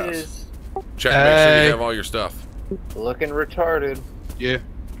know, There he yes. is. Check, make sure Hey. you have all your stuff. Looking retarded. Yeah.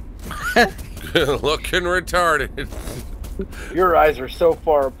 Looking retarded. Your eyes are so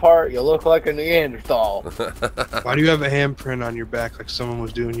far apart, you look like a Neanderthal. Why do you have a handprint on your back like someone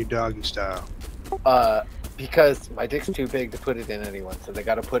was doing you doggy style? Because my dick's too big to put it in anyone, so they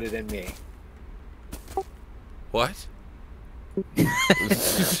gotta put it in me. What?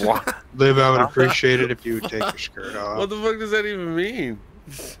 What? Liv, I would appreciate it if you would take your skirt off. What the fuck does that even mean?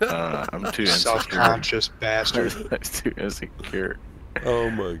 I'm too insecure. Self-conscious bastard. I'm too insecure. Oh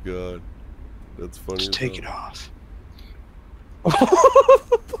my god. That's funny. Just as take hell. it off.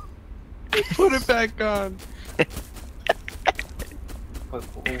 Put it back on.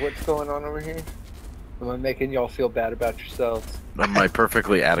 What's going on over here? Am I making y'all feel bad about yourselves? My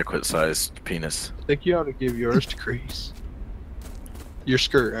perfectly adequate sized penis. I think you ought to give yours to Crease. Your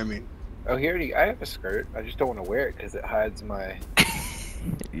skirt, I mean. Oh, I have a skirt. I just don't want to wear it because it hides my...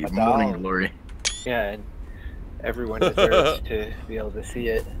 Your A morning doll. glory. Yeah, and everyone deserves to be able to see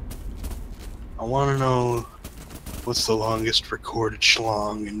it. I want to know what's the longest recorded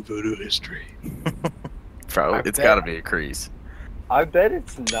schlong in VooDoo history. Probably, I it's bet- got to be a crease. I bet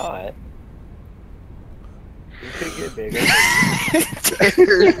it's not. It could get bigger.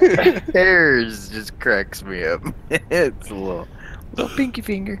 Hairs just cracks me up. It's a little pinky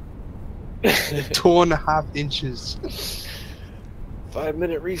finger. 2.5 inches.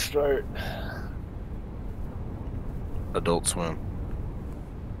 5-minute restart. Adult Swim.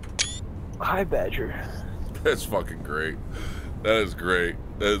 Hi, Badger. That's fucking great. That is great.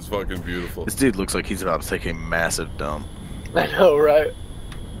 That is fucking beautiful. This dude looks like he's about to take a massive dump. I know, right?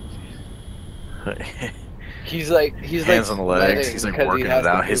 He's like Hands on the legs. sweating He's like because he working has it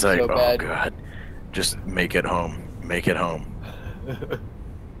out. to He's poop like, so oh bad." god, just make it home. Make it home.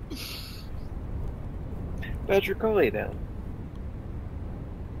 Badger, go lay down.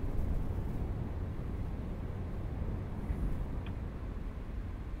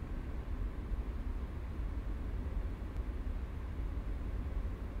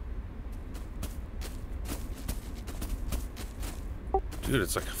 Dude,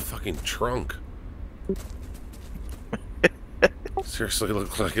 it's like a fucking trunk. Seriously,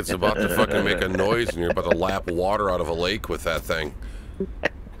 looks like it's about to fucking make a noise and you're about to lap water out of a lake with that thing.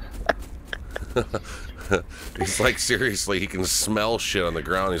 He's like, seriously, he can smell shit on the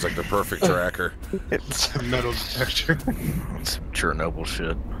ground. He's like the perfect tracker. It's a metal detector. Some Chernobyl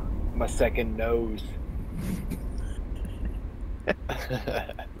shit. My second nose.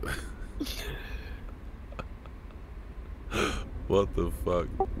 What the fuck?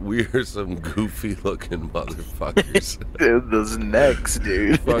 We are some goofy looking motherfuckers. Dude, those necks,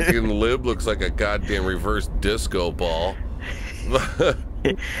 dude. Fucking Lib looks like a goddamn reverse disco ball.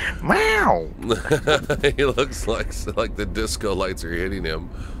 Wow. He looks like the disco lights are hitting him.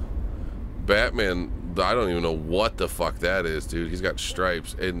 Batman, I don't even know what the fuck that is, dude. He's got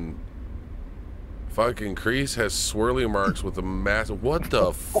stripes and fucking Crease has swirly marks with a massive. What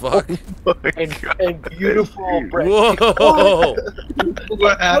the fuck? and beautiful breath. Whoa!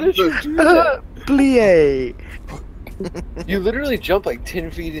 What How did you happened? do that? Plie. You literally jumped like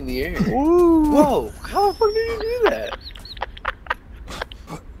 10 feet in the air. Woo. Whoa, how the fuck did you do that?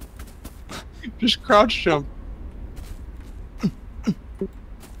 Just crouch jump.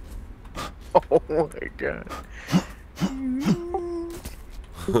 Oh my god.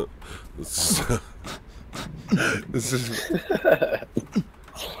 This is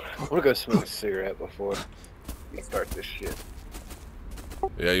I'm gonna go smoke a cigarette before we start this shit.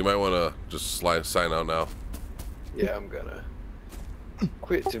 yeah. You might want to just sign out now. Yeah, I'm gonna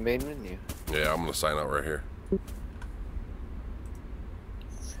quit to main menu. Yeah, I'm gonna sign out right here.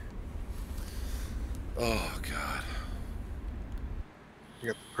 Oh god. You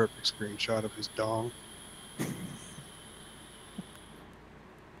got the perfect screenshot of his dong.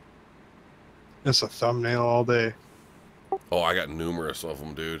 That's a thumbnail all day. Oh, I got numerous of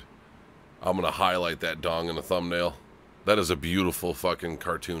them, dude. I'm gonna highlight that dong in the thumbnail. That is a beautiful fucking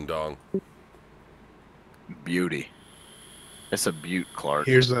cartoon dong. Beauty. It's a beaut, Clark.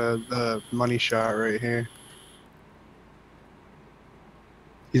 Here's the money shot right here.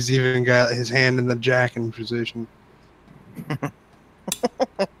 He's even got his hand in the jacking position.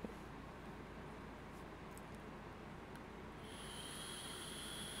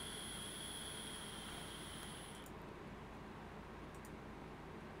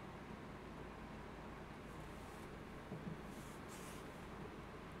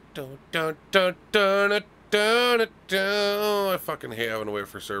 Dun, dun, dun, dun, dun, dun, dun. I fucking hate having to wait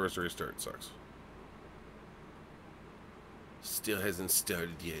for service to restart. It sucks. Still hasn't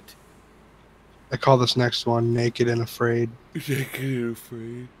started yet. I call this next one Naked and Afraid. Naked and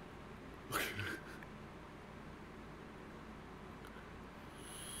Afraid.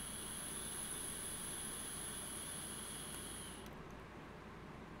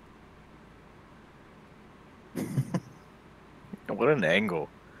 What an angle.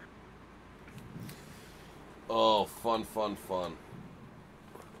 Oh, fun, fun, fun.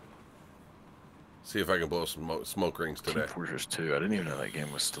 See if I can blow some smoke rings today. Team Fortress 2. I didn't even know that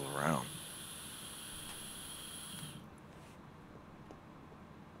game was still around.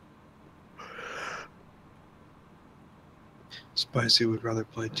 Spicy would rather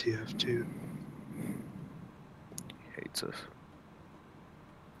play TF2. Hates us.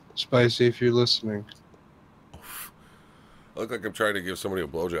 Spicy, if you're listening. I look like I'm trying to give somebody a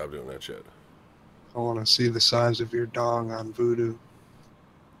blowjob doing that shit. I want to see the size of your dong on VooDoo.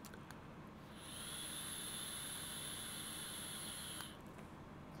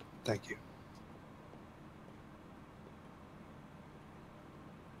 Thank you.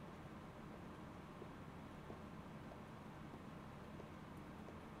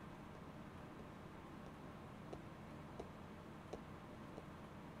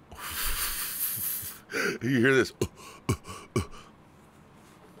 You hear this?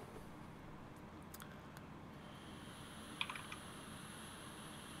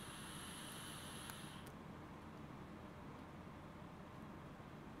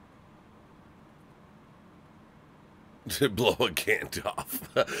 Blow a cant off.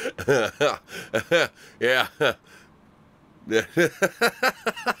 Yeah. It'd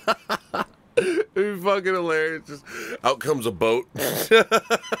be fucking hilarious. Just out comes a boat. It'd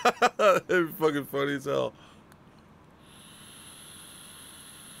be fucking funny as hell.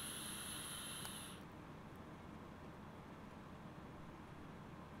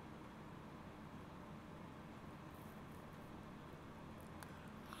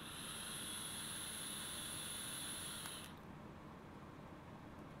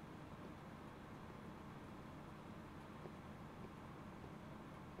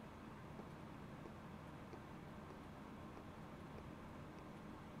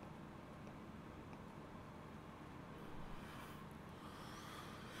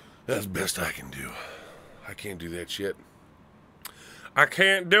 That's the best I can do. I can't do that shit. I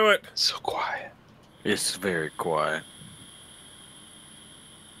can't do it. It's so quiet. It's very quiet.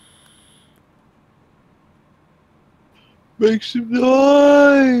 Make some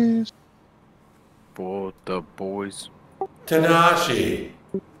noise. For the boys. Tanashi.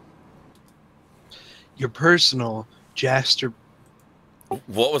 Your personal Jaster.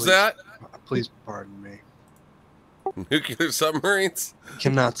 What was that? Please pardon me. Nuclear submarines?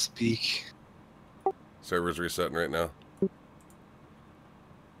 Cannot speak. Server's resetting right now.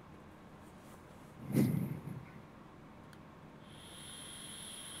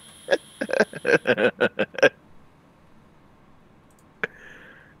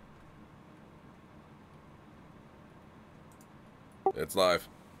 It's live.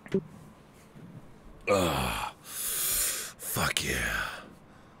 Ah, fuck yeah.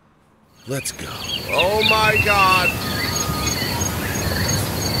 Let's go. Oh my god.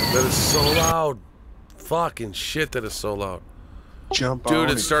 That is so loud. Fucking shit, that is so loud. Jump Dude, on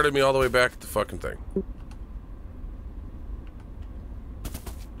it started me all the way back at the fucking thing.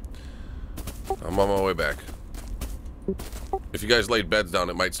 I'm on my way back. If you guys laid beds down,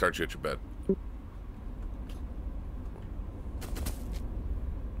 it might start you at your bed.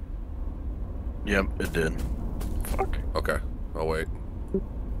 Yep, it did. Fuck. Okay, I'll wait.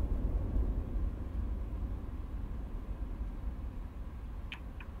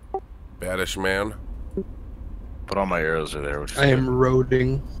 Baddish man. But all my arrows are there, which is I am good.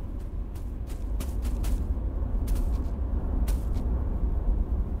 roading.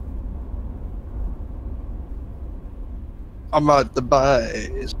 I'm at the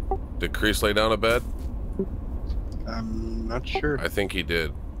base. Did Kreese lay down a bed? I'm not sure. I think he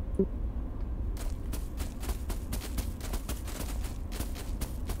did.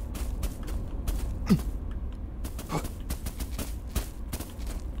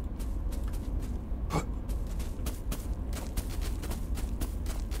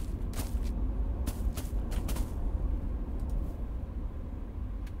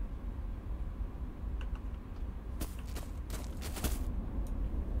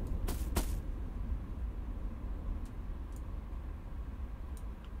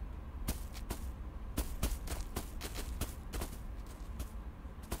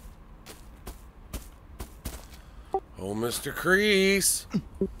 Oh, Mr. Crease.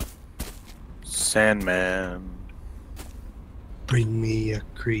 Sandman. Bring me a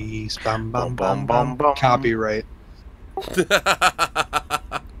crease. Bum, Bum, bum, bum, bum, bum. Copyright.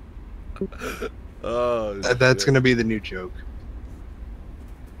 Oh, That's going to be the new joke.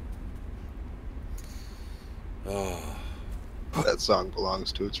 Oh. That song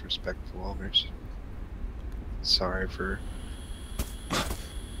belongs to its respectful owners. Sorry for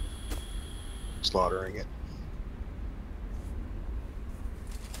slaughtering it.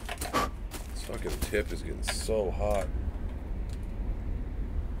 This fucking tip is getting so hot.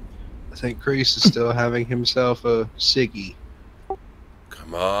 I think Crease is still having himself a ciggy.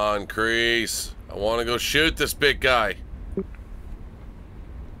 Come on, Crease. I want to go shoot this big guy.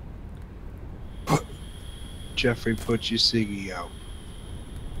 Jeffrey, put your ciggy out.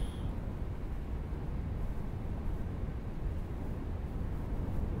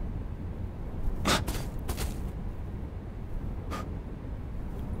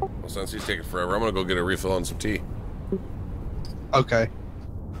 Well, since he's taking forever, I'm gonna go get a refill on some tea. Okay.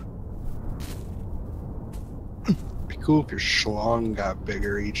 Be cool if your schlong got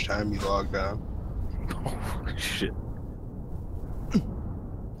bigger each time you logged on. Oh, shit.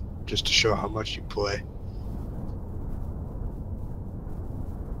 Just to show how much you play.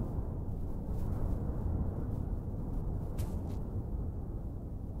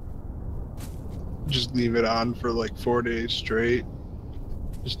 Just leave it on for like 4 days straight.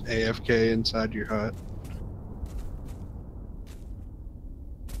 Just AFK inside your hut.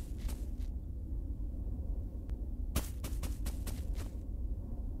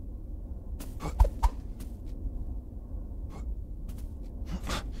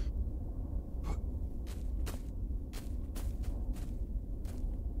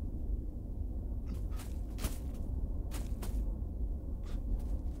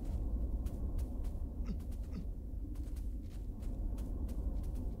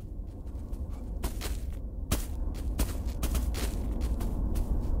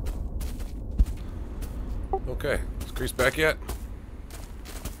 Okay, is Crease back yet?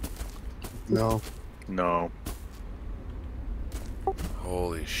 No. No.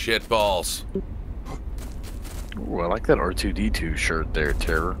 Holy shit balls. Ooh, I like that R2D2 shirt there,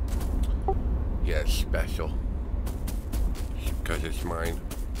 Terror. Yeah, it's special. Because it's mine.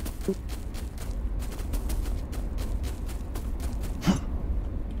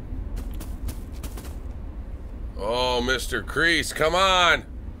 Oh, Mr. Crease, come on!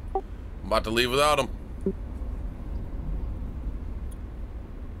 I'm about to leave without him.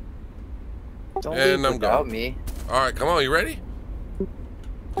 Don't And leave I'm without gone. me. All right, come on, you ready?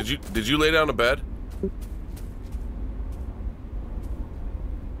 Did you lay down to bed?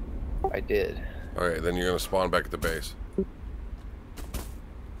 I did. All right, then you're gonna spawn back at the base.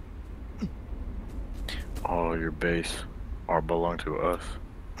 Oh, your base all belong to us.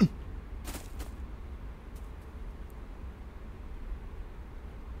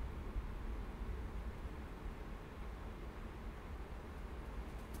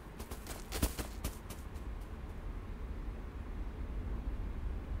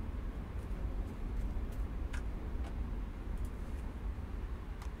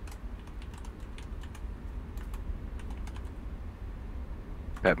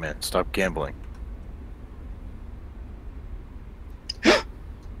 BatMan, stop gambling.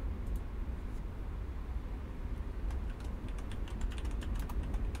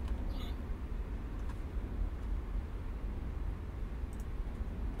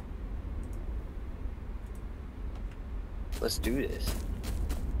 Let's do this.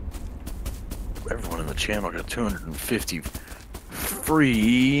 Everyone in the channel got 250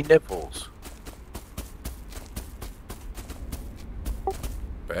 free nipples.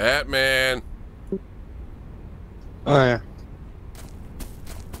 BatMan. Oh yeah.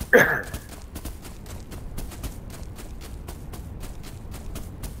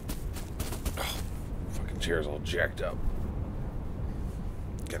 Fucking chair's all jacked up.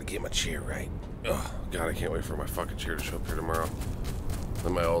 Gotta get my chair right. Oh, God, I can't wait for my fucking chair to show up here tomorrow.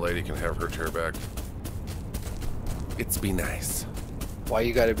 Then my old lady can have her chair back. It's be nice. Why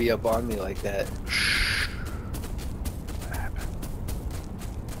you gotta be up on me like that?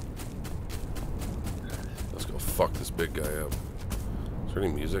 Let's go fuck this big guy up. Is there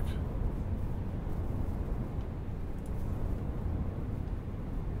any music?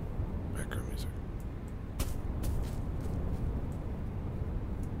 Background music.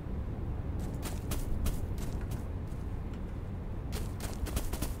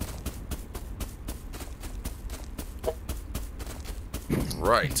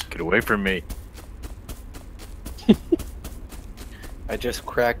 Right. Get away from me. I just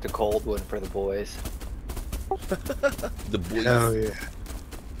cracked a cold one for the boys. The boys. Hell yeah.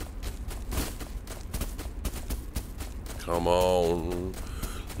 Come on.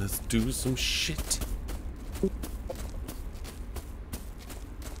 Let's do some shit.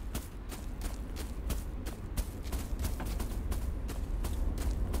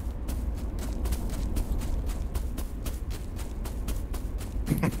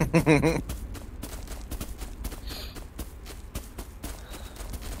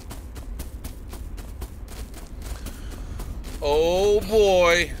 Oh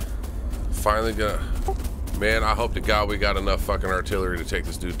boy. Finally gonna... Man, I hope to God we got enough fucking artillery to take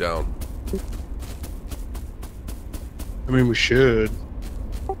this dude down. I mean, we should.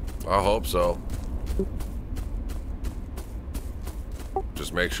 I hope so.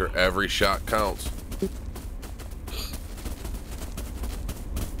 Just make sure every shot counts.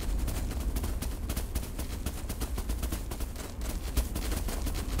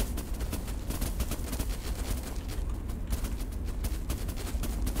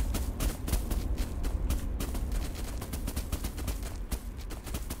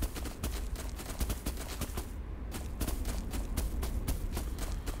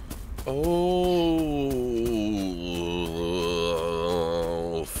 Oh,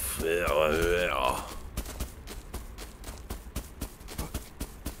 yeah.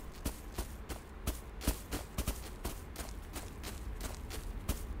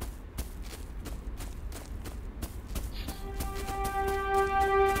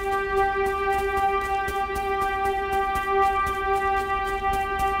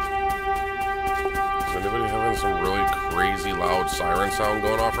 Is anybody having some really crazy loud siren sound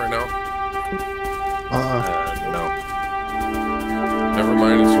going off right now? No. Never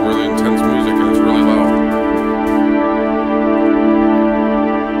mind, it's some really intense music and it's really loud.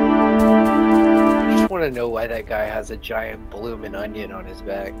 I just want to know why that guy has a giant bloomin' onion on his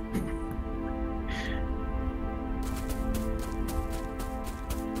back.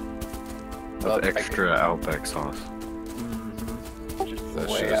 With extra Outback sauce. Just That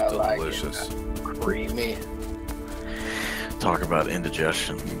the way shit I is like it. delicious. Creamy. Talk about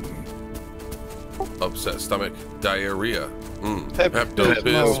indigestion. Upset stomach, diarrhea.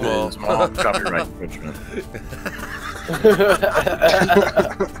 Pepto-Bismol. Pepto-Bismol. Copyright infringement.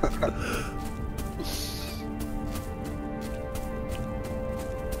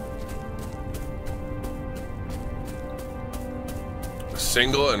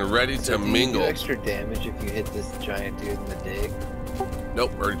 Single and ready So to do you mingle. do extra damage if you hit this giant dude in the dick?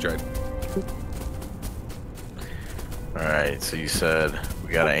 Nope, already tried. Alright, so you said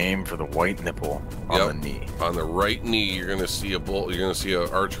we gotta aim for the white nipple on Yep. the knee. On the right knee, you're gonna see a bull. You're gonna see an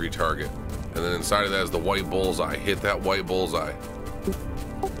archery target, and then inside of that is the white bullseye. Hit that white bullseye.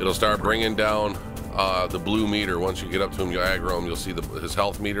 It'll start bringing down the blue meter. Once you get up to him, you aggro him. You'll see his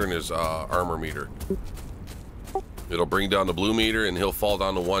health meter and his armor meter. It'll bring down the blue meter, and he'll fall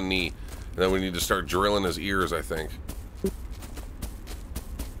down to one knee. And then we need to start drilling his ears, I think.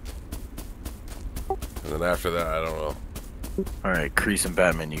 And then after that, I don't know. Alright, Crease and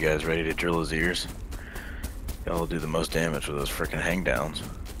Batman, you guys ready to drill his ears? Y'all will do the most damage with those freaking hangdowns.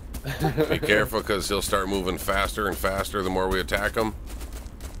 Be careful, because he'll start moving faster and faster the more we attack him.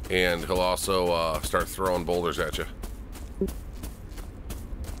 And he'll also start throwing boulders at you.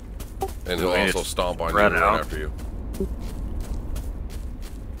 And he'll Wait, also it's stomp on you spread and out. run after you.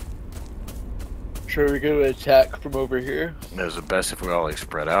 Sure, we're gonna attack from over here. Is it best if we all like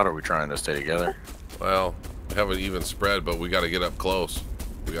spread out, or are we trying to stay together? Well, we have an even spread, but we got to get up close.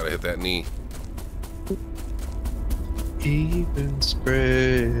 We got to hit that knee. Even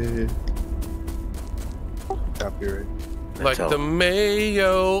spread. Copyright. Like the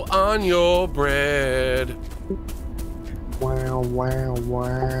mayo on your bread. Wow, wow,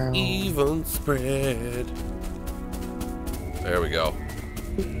 wow. Even spread. There we go.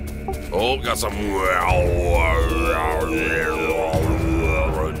 Oh, got some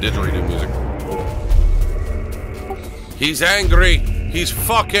didgeridoo music. He's angry. He's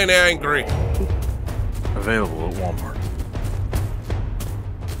fucking angry. Available at Walmart.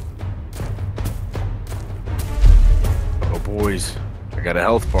 Oh boys, I got a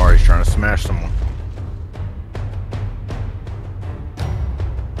health bar. He's trying to smash someone.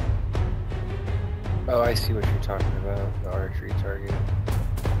 Oh, I see what you're talking about. The archery target.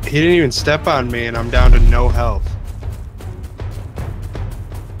 He didn't even step on me, and I'm down to no health.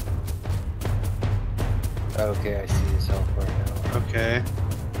 Okay, I see his health bar now. Okay.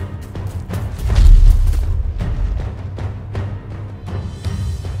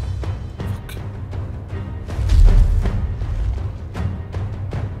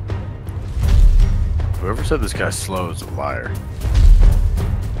 Whoever said this guy's slow is a liar.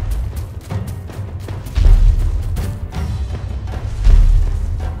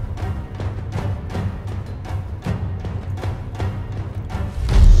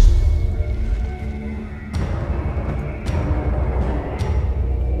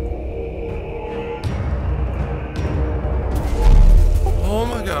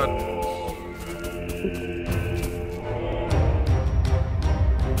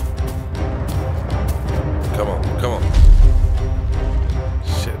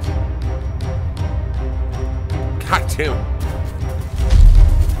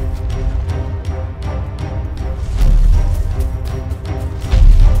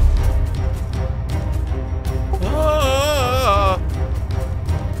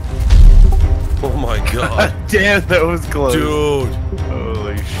 Damn, that was close. Dude.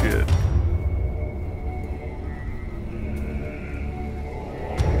 Holy shit.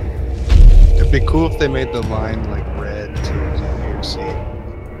 It'd be cool if they made the line like red so it was easier to see.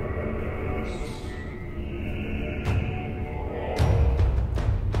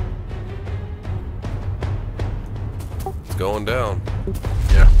 It's going down.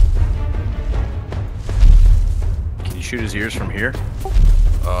 Yeah. Can you shoot his ears from here?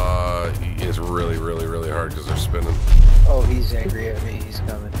 It's really, really, really hard because they're spinning. Oh, he's angry at me. He's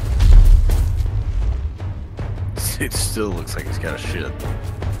coming. It still looks like he's got a shit.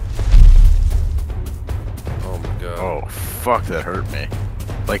 Oh my god. Oh, fuck, that hurt me.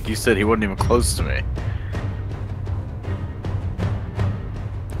 Like you said, he wasn't even close to me.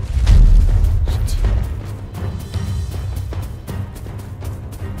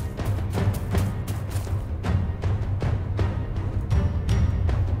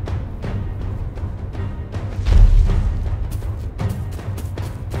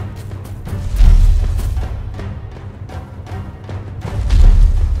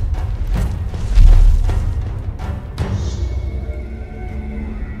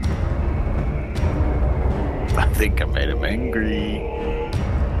 I think I made him angry.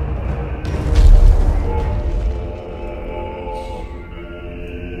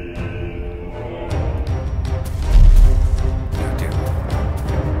 God damn it.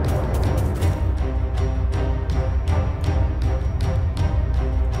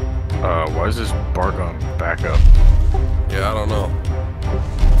 Why is this bar going back up? Yeah, I don't know.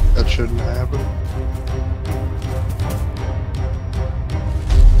 That shouldn't happen.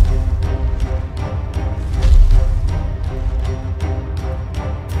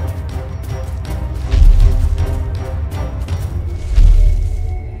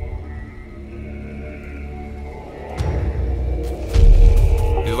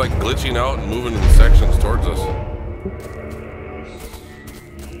 He's like glitching out and moving in sections towards us.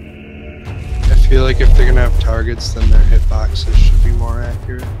 I feel like if they're gonna have targets, then their hitboxes should be more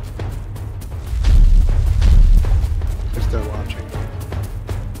accurate. If they're watching.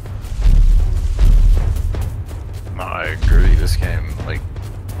 No, I agree. This game, like,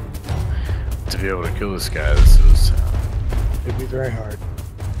 to be able to kill this guy, this is. It'd be very hard.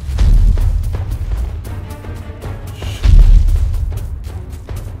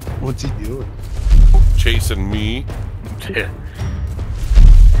 What's he doing? Chasing me. Yeah.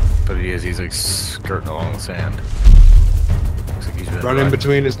 But he's like skirting along the sand. Looks like he's been Running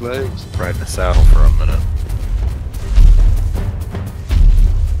between his legs. riding a saddle for a minute.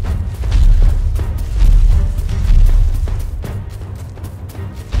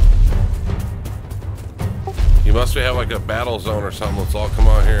 You must have like a battle zone or something. Let's all come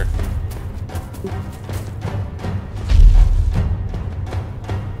out here.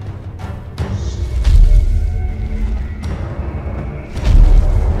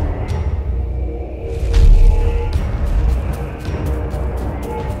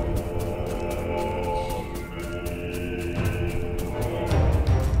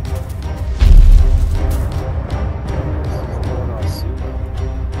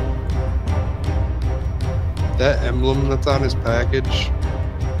 That emblem that's on his package.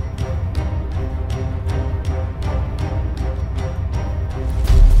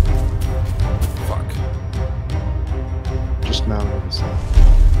 Fuck. Just now noticed that.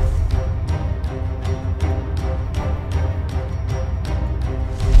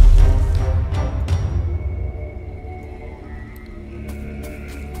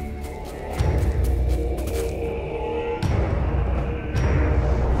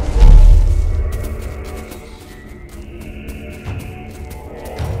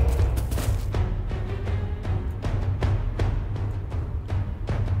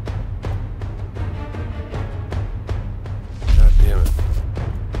 God damn it.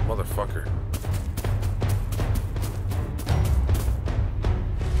 Motherfucker.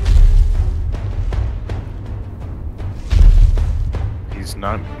 He's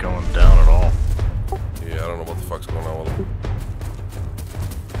not going down at all. Yeah, I don't know what the fuck's going on with him.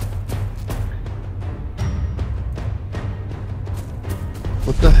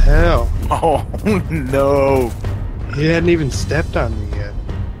 What the hell? Oh no! He hadn't even stepped on me yet.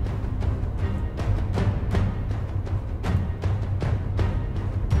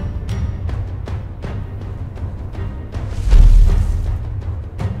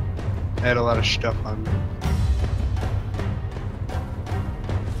 I had a lot of stuff on me.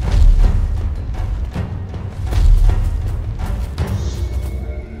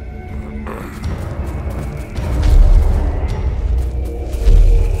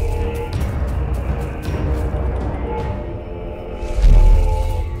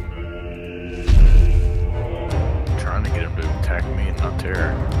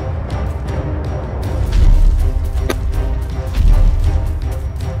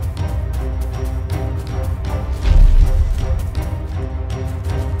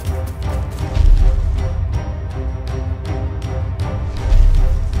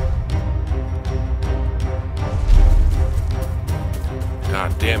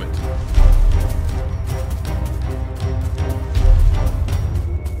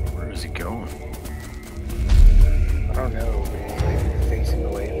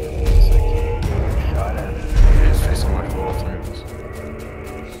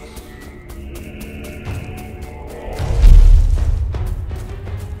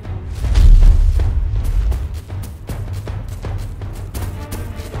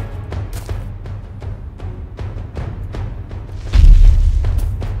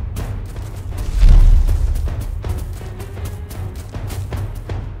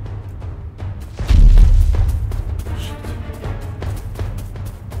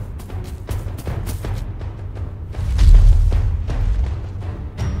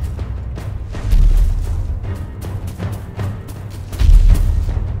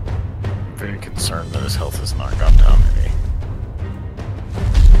 knock out down any.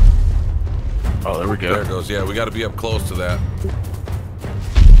 Oh, there we go. There it goes. Yeah, we got to be up close to that.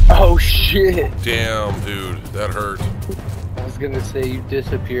 Oh shit! Damn, dude, that hurt. I was gonna say you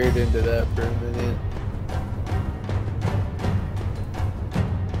disappeared into that for a minute.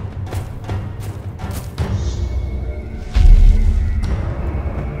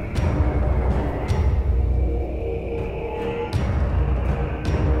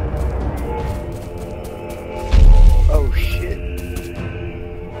 Oh shit.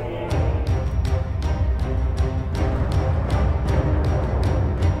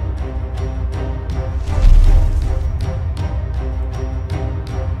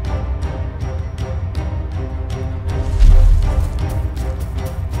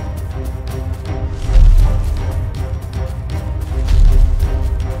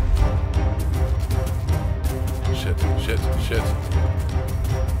 Shit.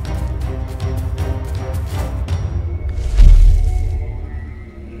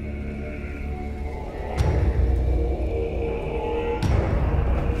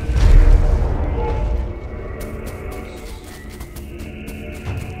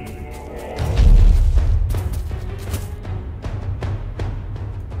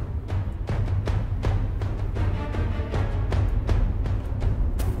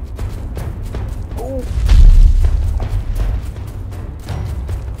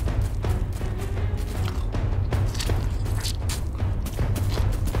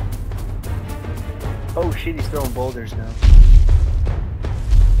 Oh shit, he's throwing boulders now.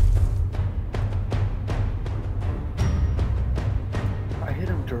 I hit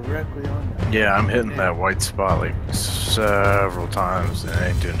him directly on that. Yeah, I'm hitting that white spot like several times and it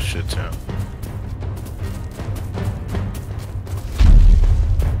ain't doing shit to him.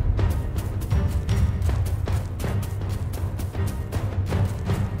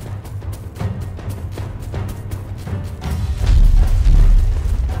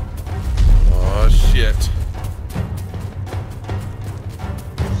 Shit.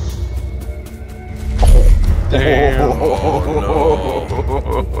 Damn. Oh, no.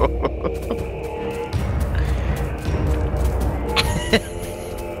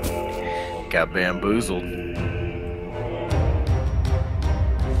 Got bamboozled.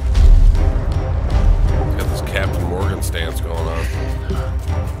 Got this Captain Morgan stance going on.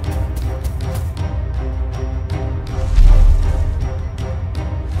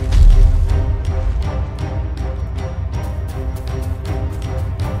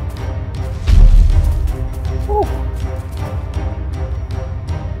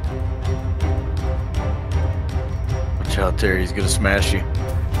 Out there, he's gonna smash you.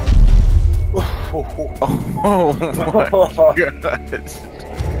 Oh my god!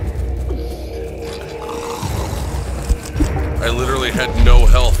 I literally had no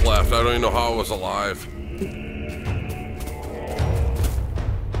health left. I don't even know how I was alive.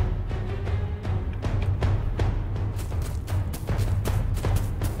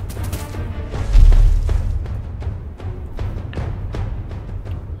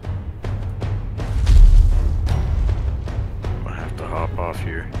 Off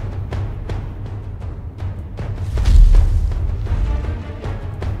here.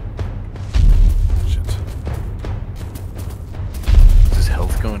 Shit. Is his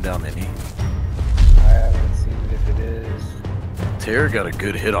health going down any? I haven't seen it if it is. Terror got a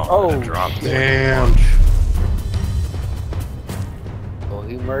good hit on Oh, it. Dropped damn. Well,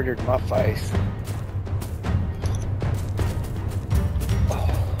 he murdered my face.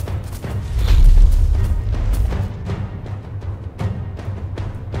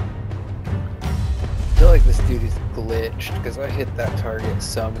 I feel like this dude is glitched because I hit that target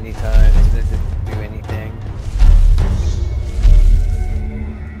so many times and it didn't do anything.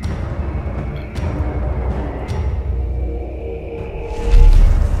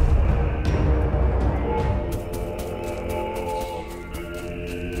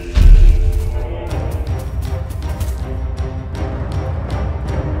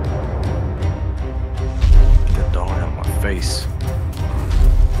 Get that dog out of my face.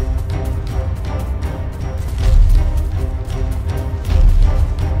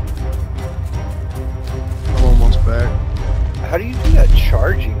 Back. How do you do that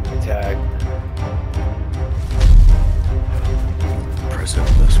charging attack? Press it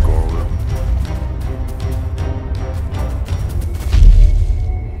with the score wheel.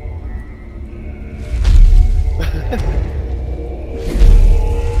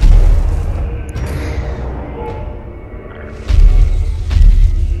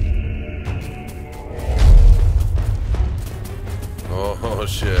 Oh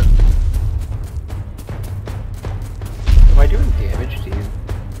shit. Am I doing damage to you?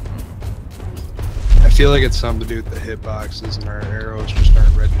 feel like it's something to do with the hitboxes and our arrows just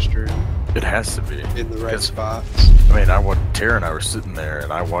aren't registered It has to be. in the right 'Cause, spots. I mean, Tara and I were sitting there,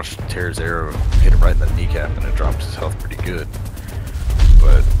 and I watched Tara's arrow hit him right in the kneecap, and it dropped his health pretty good.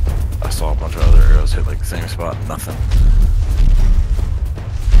 But I saw a bunch of other arrows hit like the same spot, nothing.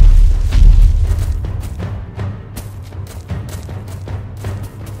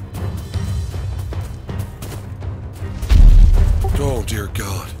 Oh dear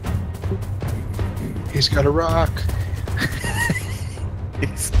God. He's got a rock.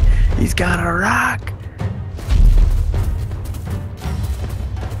 He's got a rock.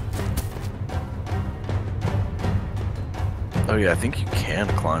 Oh yeah, I think you can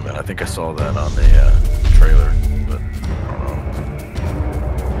climb it. I think I saw that on the trailer, but I don't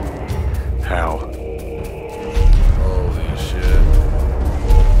know how. Holy shit.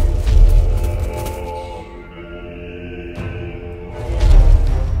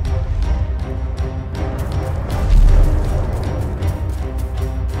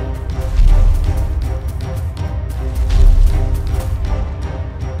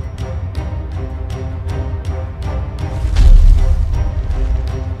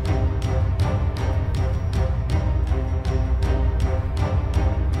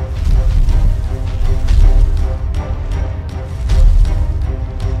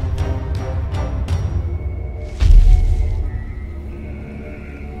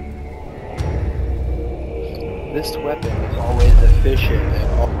 This weapon is always efficient in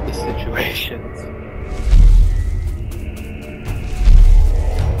all the situations.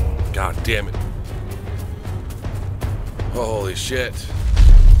 God damn it. Holy shit.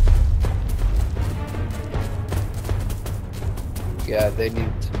 Yeah, they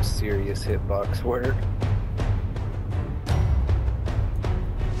need some serious hitbox work.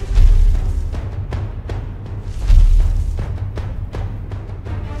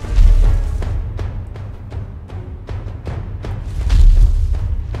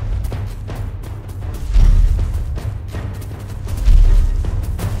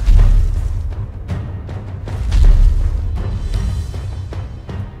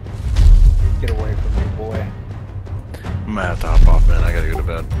 Get away from me, boy. I'm gonna have to hop off, man. I gotta go to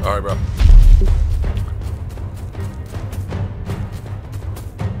bed. Alright, bro.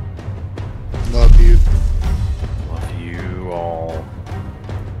 Love you. Love you all.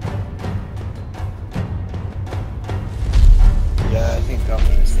 Yeah, I think I'm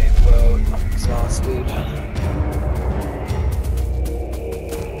in the same boat. I'm exhausted.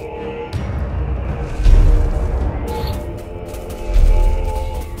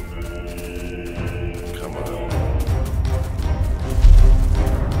 Come on.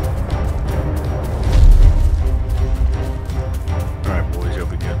 Alright, boys, you'll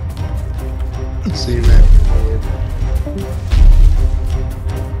be good. See you, man.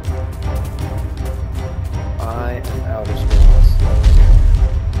 I am out as well.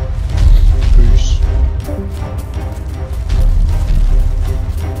 Peace.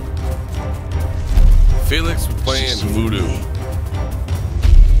 Felix was playing VooDoo.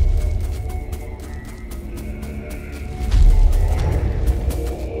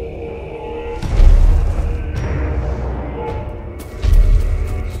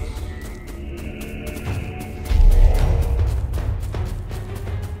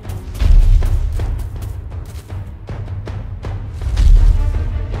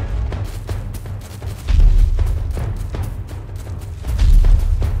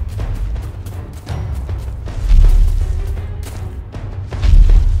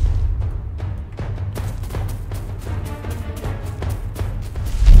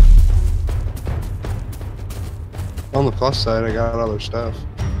 On the plus side, I got other stuff.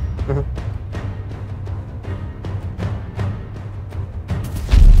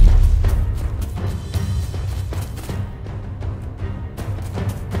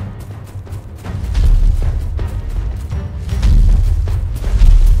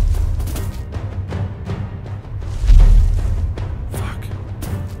 Fuck.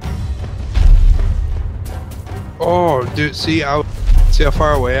 Oh, dude, see how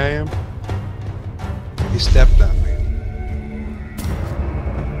far away I am? He stepped on me.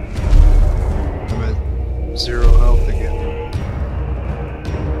 I'm at 0 health again.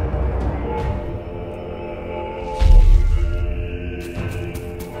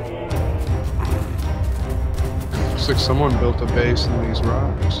 Looks like someone built a base in these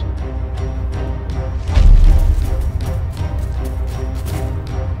rocks.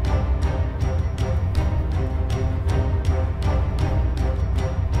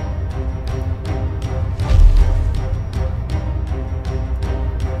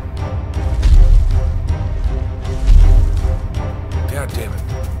 God damn it.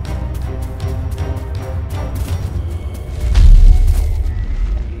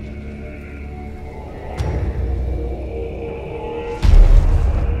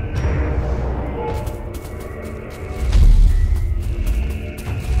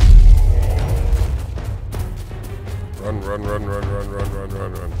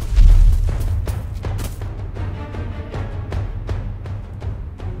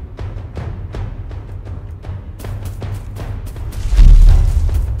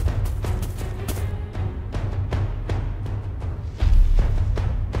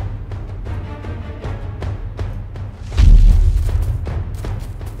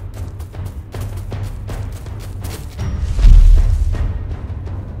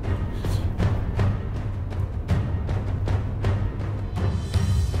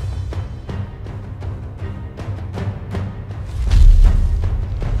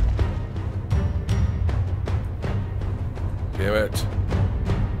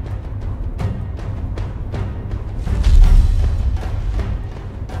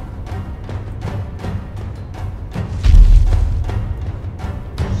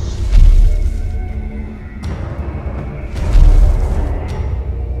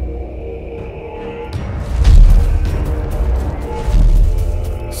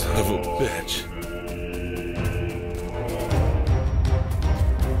 Son of a bitch.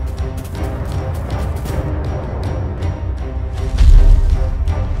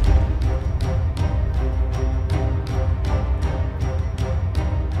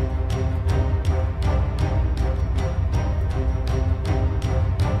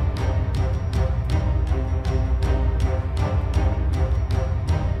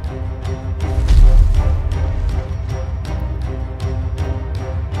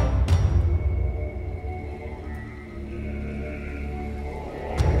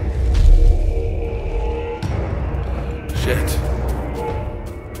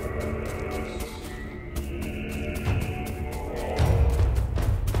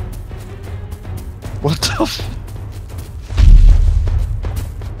 What the f-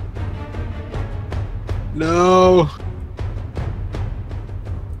 No!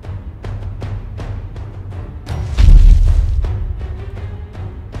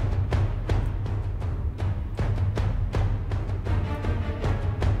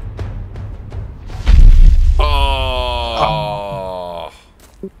 Oh.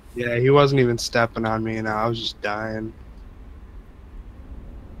 Yeah, he wasn't even stepping on me, and I was just dying.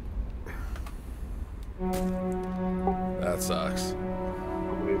 That sucks.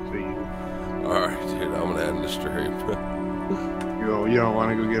 I'll wait for you. Alright, dude, I'm gonna end the stream. You don't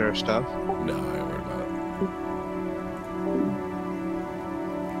want to go get our stuff? No, I ain't worried about it.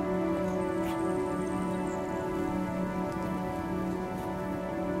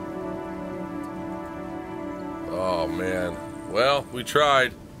 Oh, man. Well, we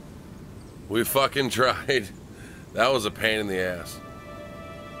tried. We fucking tried. That was a pain in the ass.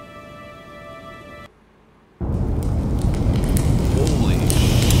 Holy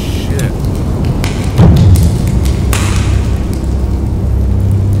shit.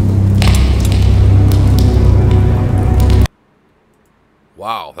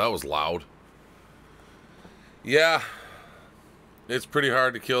 Wow, that was loud. Yeah. It's pretty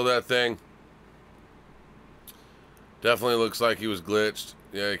hard to kill that thing. Definitely looks like he was glitched.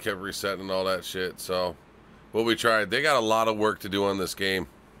 Yeah, he kept resetting and all that shit. So, what we tried. They got a lot of work to do on this game.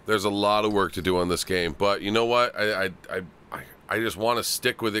 There's a lot of work to do on this game. But you know what? I just want to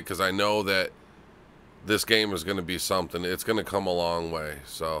stick with it because I know that this game is going to be something. It's going to come a long way.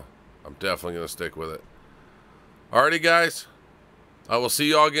 So, I'm definitely going to stick with it. Alrighty, guys. I will see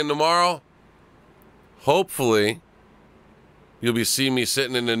y'all again tomorrow. Hopefully, you'll be seeing me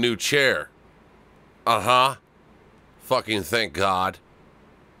sitting in a new chair. Uh-huh. Fucking thank God.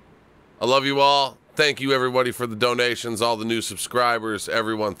 I love you all. Thank you, everybody, for the donations, all the new subscribers,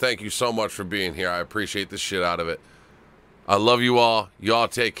 everyone. Thank you so much for being here. I appreciate the shit out of it. I love you all. Y'all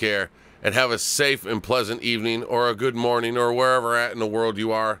take care. And have a safe and pleasant evening or a good morning or wherever at in the world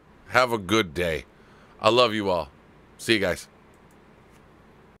you are. Have a good day. I love you all. See you guys.